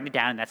over there writing it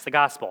down, and that's the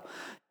gospel.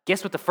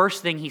 Guess what the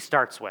first thing he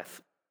starts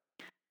with?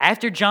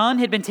 After John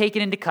had been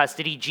taken into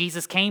custody,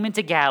 Jesus came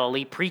into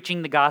Galilee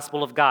preaching the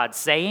gospel of God,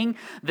 saying,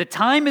 the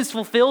time is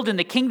fulfilled and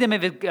the kingdom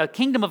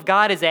of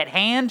God is at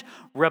hand.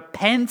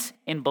 Repent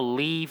and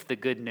believe the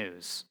good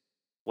news.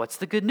 What's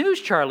the good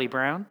news, Charlie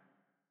Brown?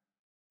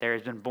 There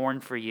has been born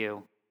for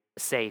you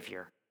a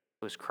Savior,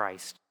 who is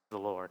Christ the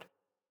Lord.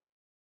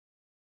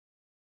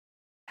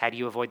 How do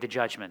you avoid the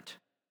judgment?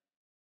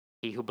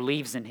 He who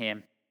believes in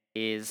him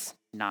is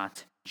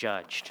not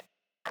judged.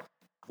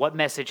 What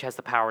message has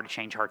the power to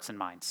change hearts and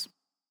minds?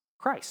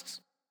 Christ's.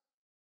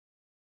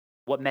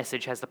 What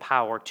message has the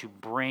power to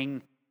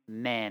bring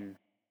men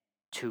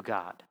to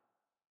God?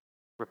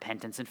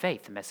 Repentance and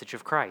faith, the message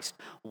of Christ.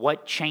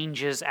 What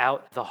changes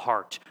out the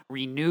heart,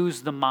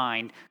 renews the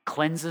mind,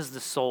 cleanses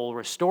the soul,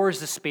 restores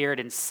the spirit,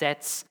 and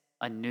sets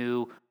a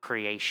new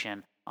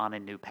creation on a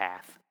new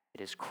path? It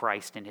is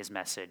Christ and his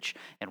message.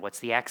 And what's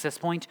the access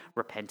point?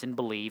 Repent and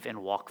believe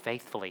and walk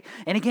faithfully.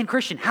 And again,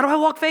 Christian, how do I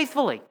walk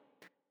faithfully?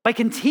 By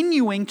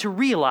continuing to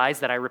realize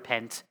that I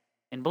repent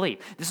and believe.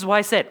 This is why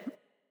I said,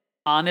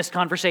 honest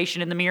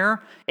conversation in the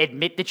mirror,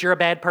 admit that you're a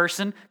bad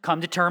person, come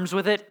to terms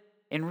with it,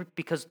 and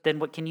because then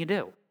what can you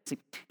do? See,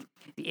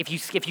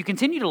 if you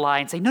continue to lie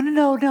and say,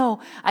 no,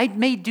 I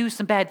may do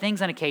some bad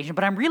things on occasion,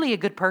 but I'm really a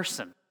good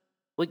person.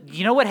 Well,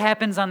 you know what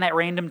happens on that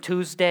random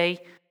Tuesday,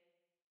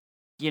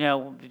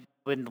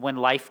 when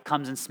life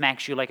comes and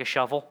smacks you like a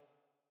shovel?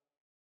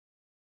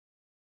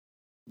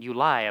 You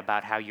lie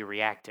about how you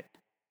reacted.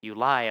 You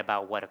lie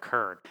about what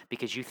occurred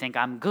because you think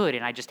I'm good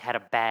and I just had a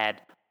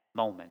bad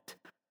moment.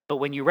 But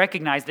when you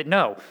recognize that,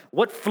 no,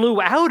 what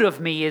flew out of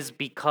me is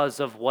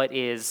because of what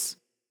is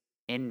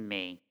in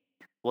me.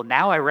 Well,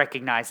 now I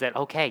recognize that,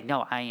 okay,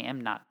 no, I am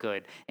not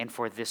good. And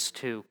for this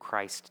too,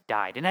 Christ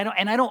died. And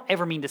I don't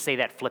ever mean to say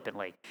that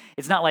flippantly.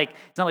 It's not like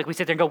we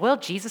sit there and go, well,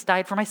 Jesus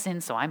died for my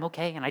sins, so I'm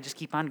okay, and I just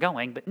keep on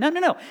going. But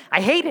no. I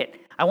hate it.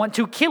 I want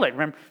to kill it.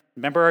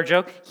 Remember our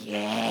joke?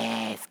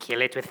 Yes,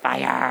 kill it with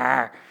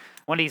fire.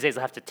 One of these days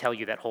I'll have to tell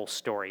you that whole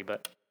story,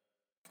 but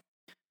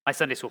my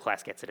Sunday school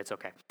class gets it. It's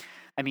okay.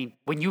 I mean,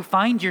 when you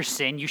find your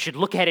sin, you should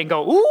look at it and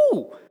go,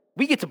 ooh,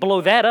 we get to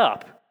blow that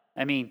up.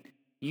 I mean,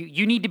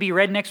 you need to be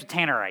rednecks with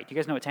tannerite. You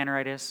guys know what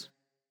tannerite is?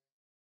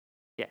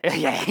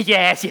 Yeah.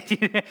 Yes.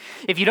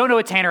 If you don't know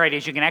what tannerite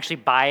is, you can actually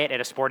buy it at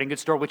a sporting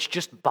goods store, which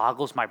just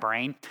boggles my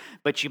brain.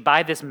 But you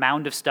buy this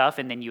mound of stuff,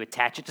 and then you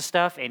attach it to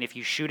stuff, and if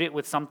you shoot it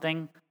with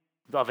something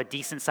of a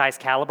decent-sized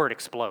caliber, it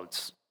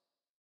explodes.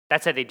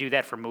 That's how they do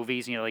that for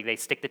movies. Like they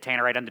stick the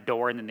tannerite on the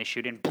door and then they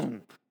shoot in.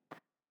 Boom.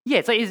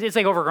 Yeah, it's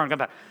like overgrown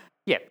gunpowder.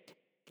 Yeah,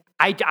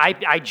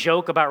 I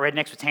joke about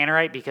rednecks with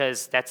tannerite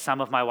because that's some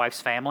of my wife's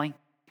family.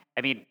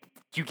 I mean,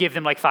 you give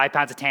them like 5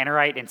 pounds of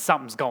tannerite and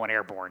something's going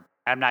airborne.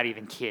 I'm not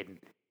even kidding.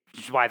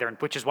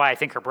 Which is why I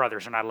think her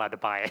brothers are not allowed to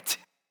buy it.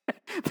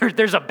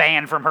 There's a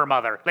ban from her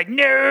mother. Like,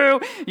 no,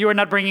 you are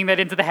not bringing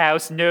that into the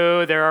house.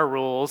 No, there are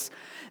rules.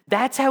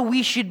 That's how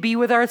we should be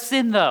with our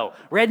sin, though.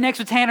 Rednecks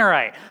with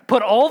Tannerite.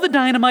 Put all the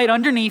dynamite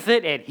underneath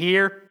it, and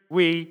here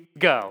we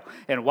go.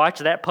 And watch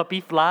that puppy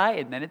fly,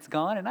 and then it's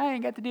gone, and I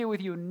ain't got to deal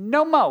with you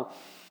no more.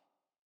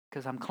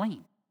 Because I'm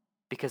clean.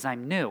 Because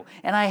I'm new.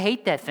 And I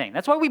hate that thing.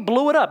 That's why we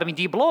blew it up. I mean,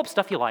 do you blow up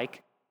stuff you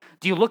like?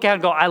 Do you look out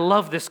and go, I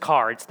love this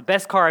car. It's the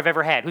best car I've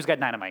ever had. Who's got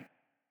dynamite?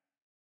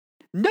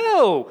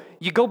 No.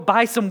 You go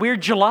buy some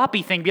weird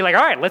jalopy thing. Be like,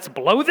 all right, let's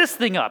blow this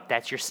thing up.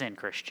 That's your sin,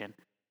 Christian.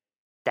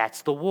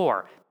 That's the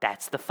war.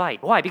 That's the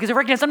fight. Why? Because I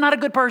recognize I'm not a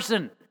good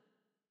person.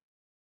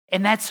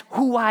 And that's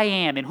who I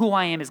am. And who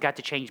I am has got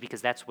to change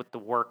because that's what the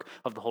work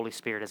of the Holy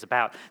Spirit is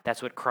about.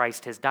 That's what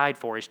Christ has died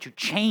for, is to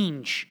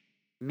change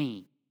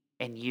me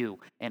and you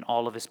and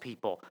all of his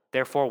people.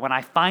 Therefore, when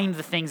I find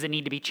the things that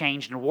need to be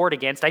changed and warred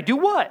against, I do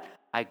what?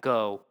 I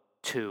go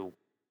to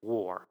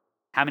war.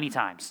 How many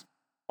times?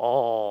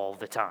 All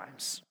the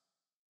times.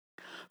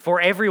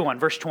 For everyone,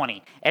 verse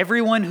 20,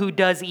 everyone who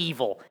does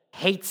evil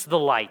hates the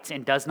light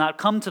and does not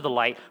come to the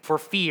light for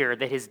fear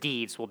that his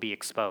deeds will be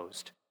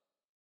exposed.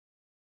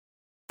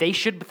 They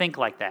should think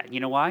like that. You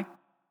know why?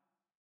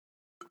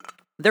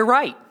 They're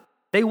right.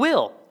 They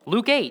will.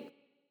 Luke 8.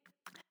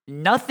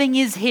 Nothing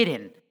is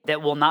hidden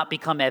that will not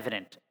become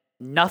evident.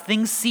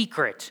 Nothing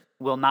secret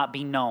will not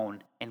be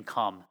known and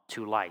come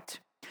to light.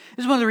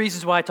 This is one of the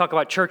reasons why I talk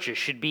about churches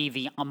should be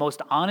the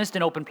most honest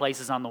and open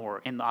places on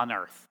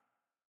earth.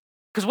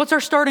 Because what's our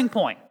starting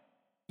point?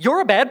 You're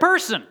a bad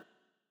person.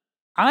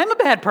 I'm a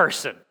bad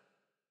person.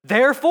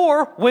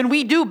 Therefore, when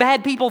we do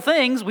bad people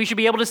things, we should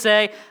be able to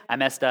say, I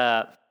messed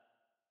up.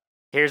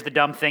 Here's the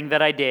dumb thing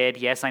that I did.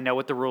 Yes, I know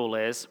what the rule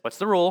is. What's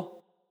the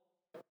rule?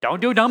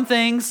 Don't do dumb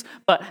things,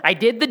 but I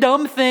did the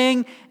dumb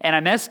thing, and I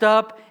messed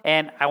up,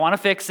 and I want to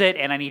fix it,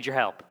 and I need your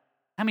help.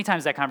 How many times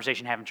does that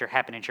conversation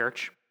happen in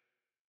church?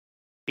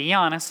 Be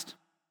honest.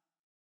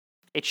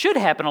 It should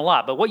happen a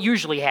lot, but what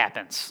usually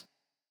happens?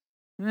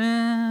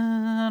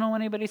 I don't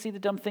want anybody to see the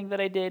dumb thing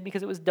that I did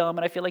because it was dumb,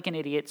 and I feel like an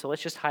idiot, so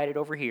let's just hide it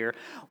over here.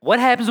 What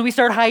happens when we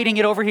start hiding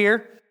it over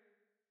here?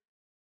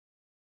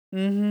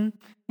 And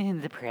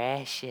the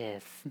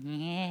precious,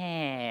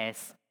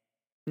 yes.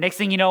 Next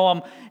thing you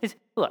know,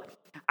 look,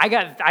 I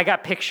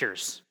got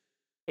pictures.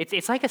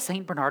 It's like a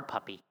Saint Bernard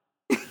puppy.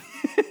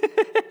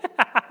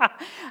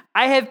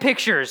 I have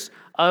pictures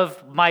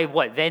of my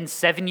then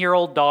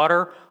 7-year-old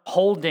daughter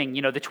holding,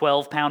 the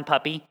 12-pound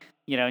puppy,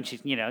 and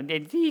she's,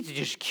 and he's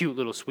just a cute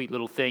little sweet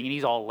little thing, and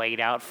he's all laid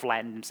out,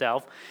 flattened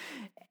himself.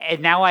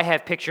 And now I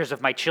have pictures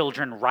of my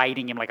children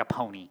riding him like a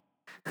pony.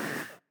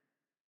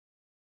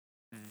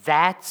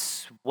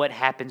 That's what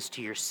happens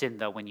to your sin,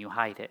 though, when you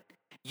hide it.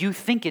 You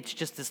think it's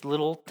just this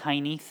little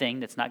tiny thing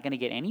that's not going to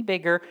get any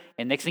bigger,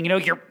 and next thing you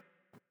know,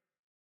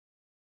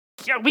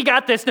 we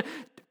got this.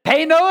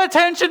 Pay no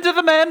attention to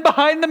the man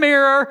behind the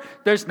mirror.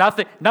 There's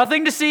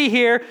nothing to see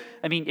here.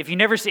 I mean, if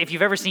you've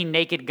ever seen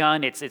Naked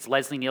Gun, it's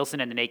Leslie Nielsen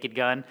and the Naked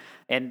Gun,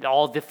 and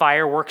all the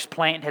fireworks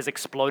plant has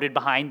exploded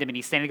behind him, and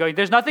he's standing going,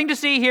 there's nothing to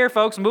see here,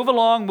 folks. Move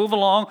along,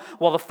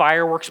 while the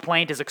fireworks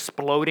plant is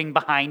exploding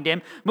behind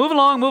him. Move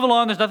along,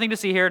 there's nothing to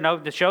see here. No,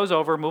 the show's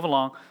over, move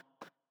along.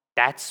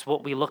 That's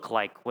what we look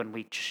like when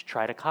we just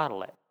try to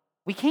coddle it.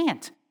 We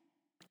can't.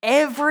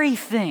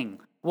 Everything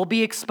will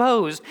be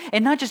exposed.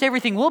 And not just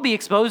everything will be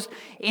exposed.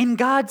 In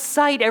God's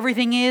sight,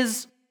 everything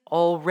is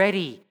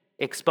already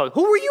exposed.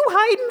 Who are you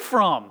hiding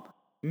from?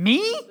 Me?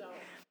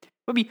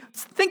 I mean,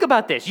 think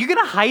about this. You're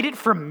going to hide it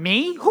from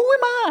me? Who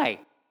am I?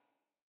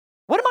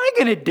 What am I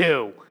going to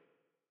do?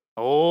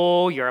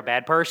 Oh, you're a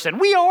bad person.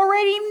 We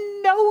already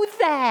know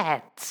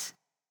that.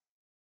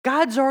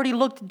 God's already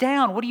looked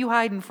down. What are you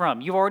hiding from?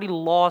 You've already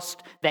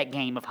lost that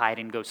game of hide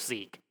and go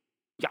seek.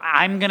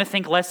 I'm going to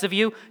think less of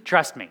you.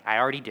 Trust me, I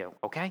already do,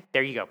 okay?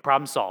 There you go.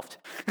 Problem solved.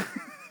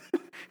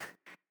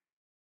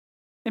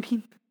 I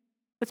mean,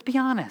 let's be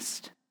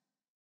honest.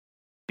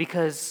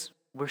 Because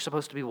we're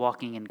supposed to be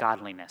walking in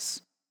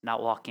godliness,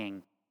 not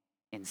walking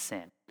in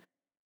sin.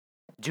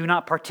 Do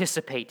not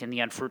participate in the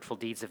unfruitful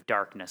deeds of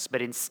darkness,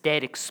 but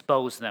instead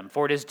expose them.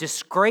 For it is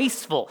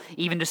disgraceful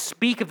even to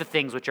speak of the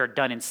things which are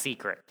done in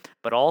secret.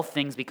 But all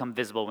things become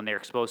visible when they are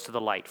exposed to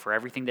the light, for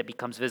everything that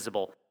becomes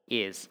visible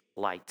is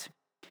light.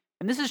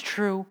 And this is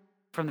true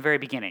from the very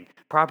beginning.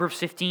 Proverbs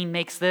 15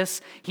 makes this.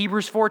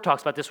 Hebrews 4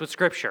 talks about this with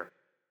Scripture.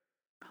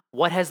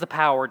 What has the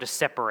power to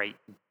separate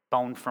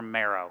bone from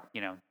marrow,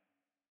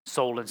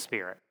 soul and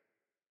spirit?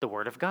 The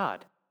Word of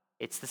God.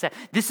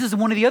 This is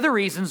one of the other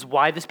reasons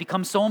why this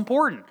becomes so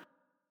important.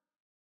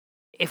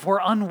 If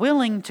we're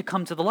unwilling to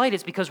come to the light,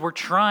 it's because we're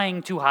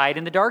trying to hide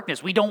in the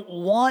darkness. We don't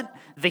want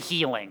the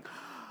healing.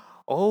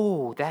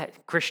 Oh,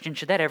 that Christian,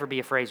 should that ever be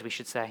a phrase we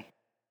should say?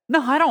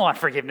 No, I don't want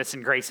forgiveness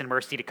and grace and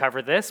mercy to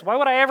cover this. Why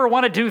would I ever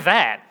want to do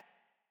that?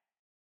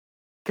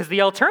 Because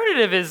the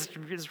alternative is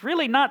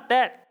really not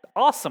that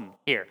awesome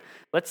here.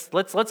 Let's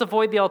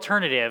avoid the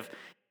alternative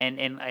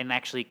and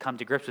actually come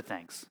to grips with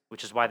things,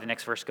 which is why the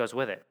next verse goes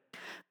with it.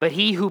 But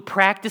he who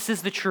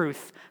practices the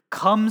truth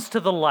comes to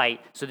the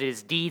light so that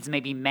his deeds may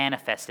be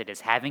manifested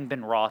as having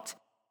been wrought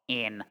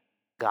in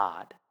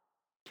God.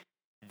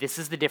 This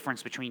is the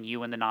difference between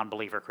you and the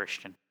non-believer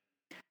Christian.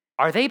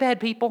 Are they bad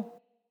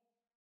people?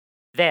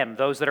 Them,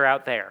 those that are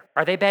out there.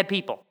 Are they bad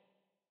people?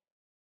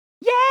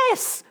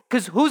 Yes!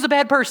 Because who's a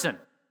bad person?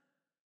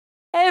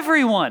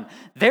 Everyone.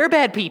 They're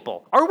bad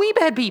people. Are we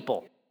bad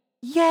people?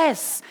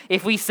 Yes.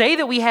 If we say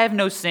that we have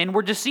no sin,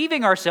 we're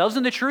deceiving ourselves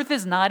and the truth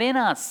is not in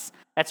us.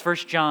 That's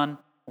 1 John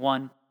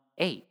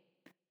 1:8.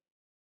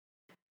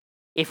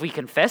 If we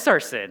confess our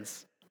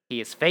sins,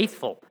 he is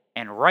faithful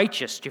and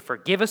righteous to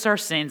forgive us our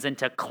sins and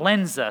to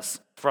cleanse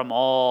us from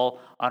all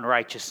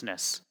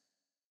unrighteousness.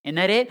 Isn't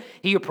that it?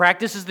 He who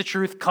practices the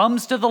truth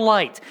comes to the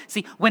light.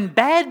 See, when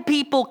bad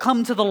people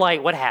come to the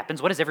light, what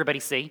happens? What does everybody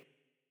see?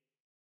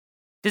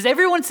 Does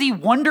everyone see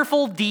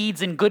wonderful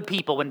deeds and good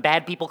people when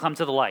bad people come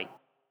to the light?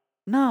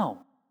 No.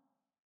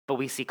 But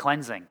we see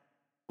cleansing.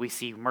 We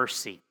see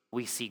mercy.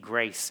 We see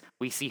grace.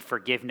 We see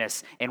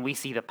forgiveness. And we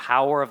see the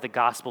power of the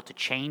gospel to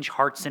change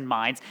hearts and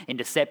minds and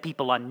to set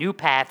people on new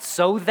paths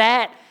so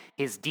that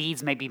his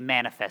deeds may be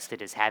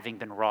manifested as having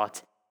been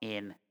wrought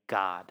in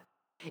God.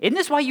 Isn't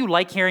this why you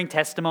like hearing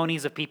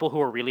testimonies of people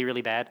who are really,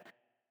 really bad?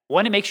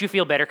 One, it makes you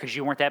feel better because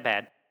you weren't that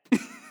bad.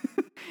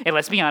 And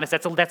let's be honest,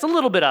 that's a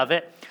little bit of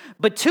it.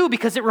 But two,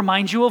 because it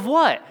reminds you of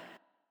what?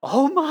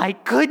 Oh my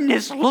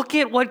goodness, look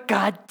at what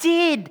God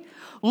did.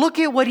 Look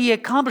at what he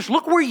accomplished.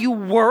 Look where you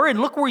were and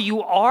look where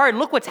you are and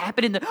look what's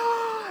happened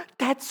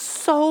That's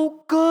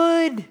so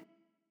good.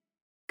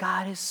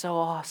 God is so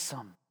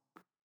awesome.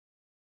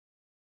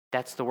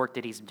 That's the work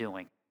that he's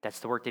doing. That's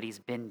the work that he's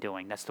been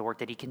doing. That's the work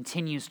that he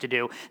continues to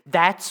do.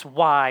 That's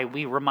why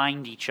we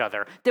remind each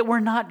other that we're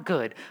not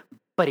good,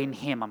 but in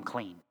him I'm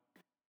clean.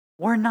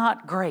 We're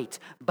not great,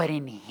 but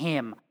in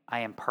him I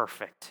am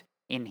perfect.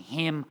 In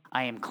him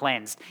I am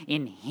cleansed.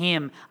 In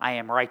him I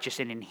am righteous.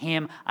 And in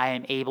him I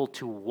am able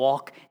to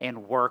walk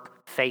and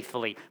work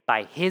faithfully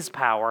by his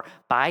power,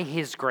 by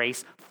his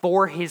grace,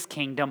 for his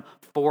kingdom,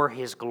 for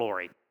his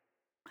glory.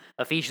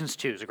 Ephesians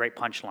 2 is a great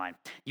punchline.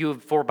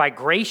 For by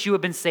grace you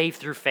have been saved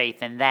through faith,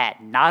 and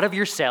that, not of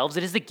yourselves,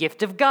 it is the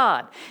gift of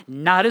God,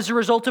 not as a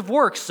result of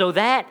works, so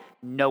that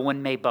no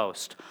one may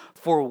boast.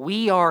 For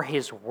we are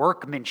his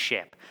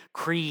workmanship,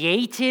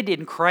 created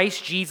in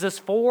Christ Jesus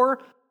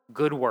for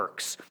good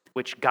works,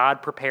 which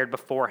God prepared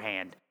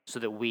beforehand so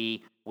that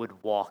we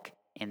would walk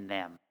in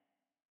them.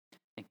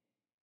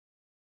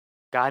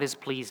 God is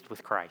pleased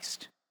with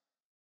Christ.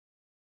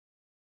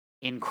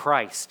 In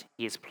Christ,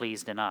 he is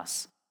pleased in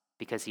us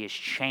because he has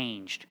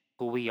changed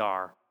who we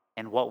are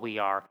and what we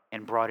are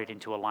and brought it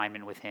into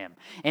alignment with him.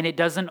 And it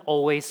doesn't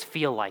always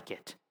feel like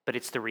it, but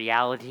it's the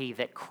reality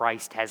that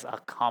Christ has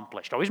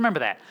accomplished. Always remember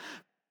that.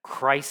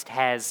 Christ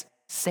has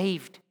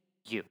saved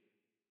you.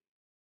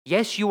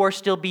 Yes, you are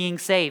still being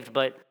saved,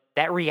 but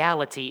that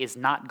reality is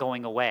not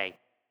going away.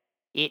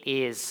 It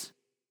is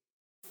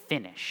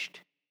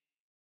finished.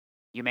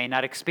 You may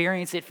not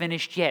experience it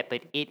finished yet,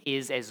 but it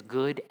is as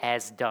good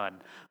as done,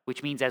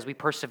 which means as we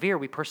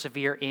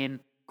persevere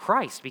in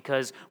Christ,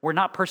 because we're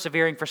not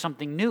persevering for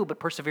something new,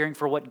 but persevering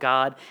for what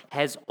God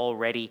has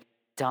already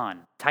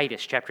done.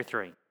 Titus chapter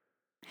 3.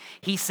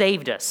 He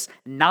saved us,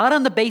 not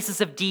on the basis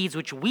of deeds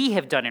which we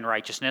have done in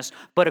righteousness,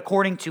 but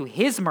according to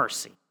his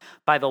mercy,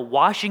 by the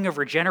washing of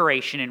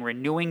regeneration and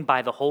renewing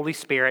by the Holy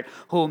Spirit,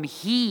 whom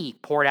he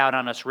poured out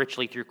on us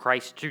richly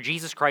through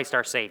Jesus Christ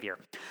our Savior,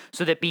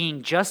 so that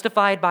being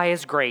justified by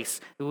his grace,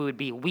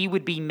 we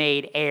would be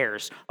made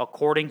heirs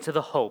according to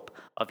the hope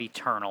of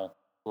eternal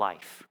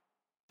life.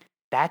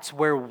 That's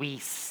where we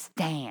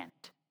stand.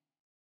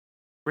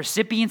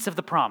 Recipients of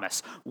the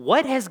promise.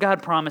 What has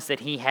God promised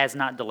that he has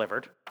not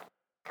delivered?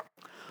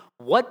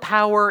 What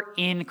power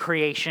in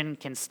creation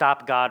can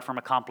stop God from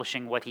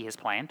accomplishing what he has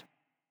planned?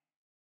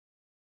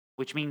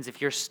 Which means if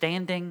you're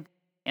standing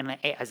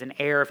as an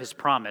heir of his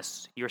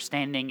promise, you're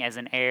standing as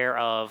an heir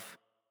of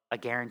a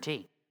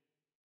guarantee.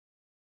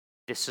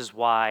 This is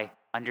why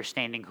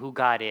understanding who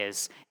God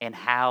is and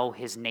how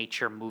his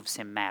nature moves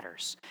him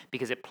matters,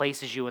 because it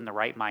places you in the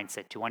right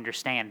mindset to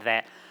understand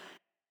that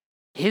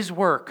his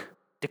work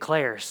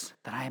declares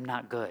that I am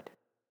not good,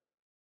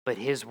 but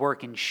his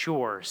work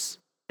ensures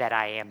that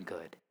I am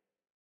good.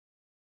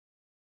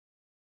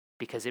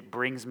 Because it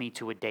brings me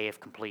to a day of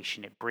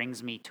completion. It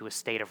brings me to a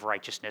state of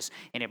righteousness,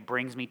 and it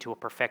brings me to a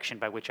perfection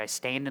by which I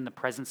stand in the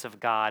presence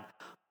of God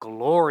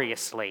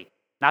gloriously,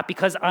 not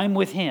because I'm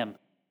with him,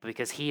 but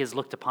because he has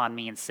looked upon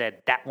me and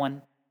said, that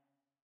one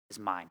is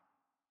mine.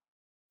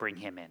 Bring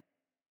him in.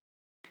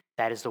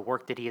 That is the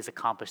work that he has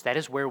accomplished. That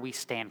is where we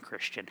stand,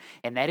 Christian.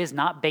 And that is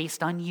not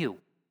based on you.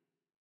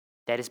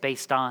 That is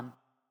based on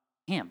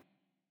him.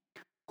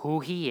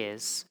 Who he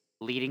is,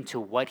 leading to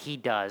what he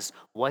does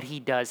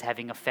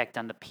having effect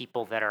on the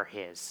people that are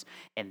his.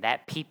 And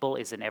that people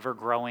is an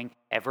ever-growing,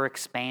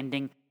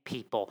 ever-expanding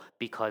people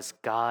because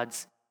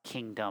God's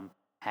kingdom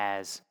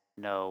has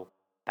no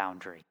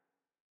boundary.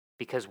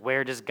 Because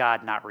where does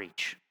God not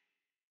reach?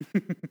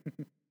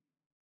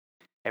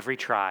 Every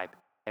tribe,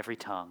 every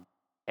tongue,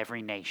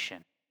 every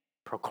nation,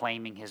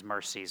 proclaiming his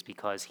mercies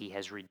because he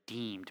has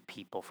redeemed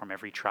people from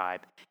every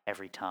tribe,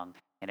 every tongue,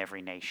 and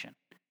every nation.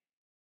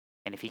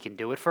 And if he can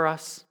do it for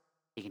us,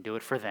 he can do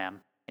it for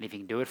them. And if he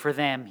can do it for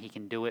them, he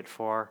can do it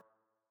for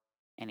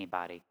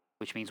Anybody.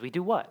 Which means we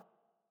do what?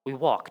 We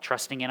walk,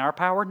 trusting in our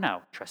power?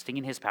 No. Trusting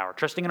in his power.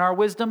 Trusting in our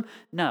wisdom?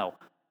 No.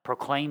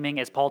 Proclaiming,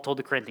 as Paul told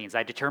the Corinthians,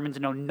 I determined to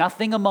know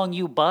nothing among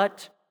you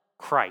but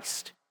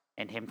Christ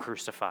and him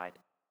crucified.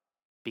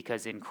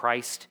 Because in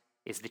Christ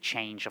is the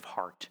change of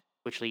heart,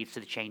 which leads to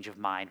the change of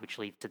mind, which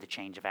leads to the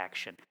change of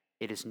action.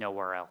 It is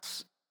nowhere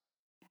else.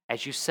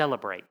 As you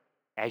celebrate,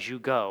 as you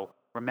go,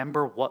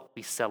 remember what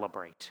we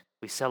celebrate.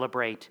 We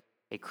celebrate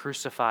a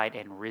crucified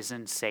and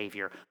risen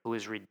Savior who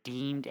is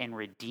redeemed and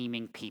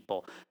redeeming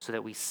people so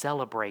that we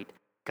celebrate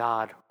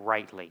God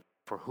rightly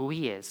for who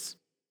he is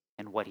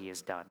and what he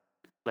has done.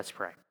 Let's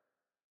pray.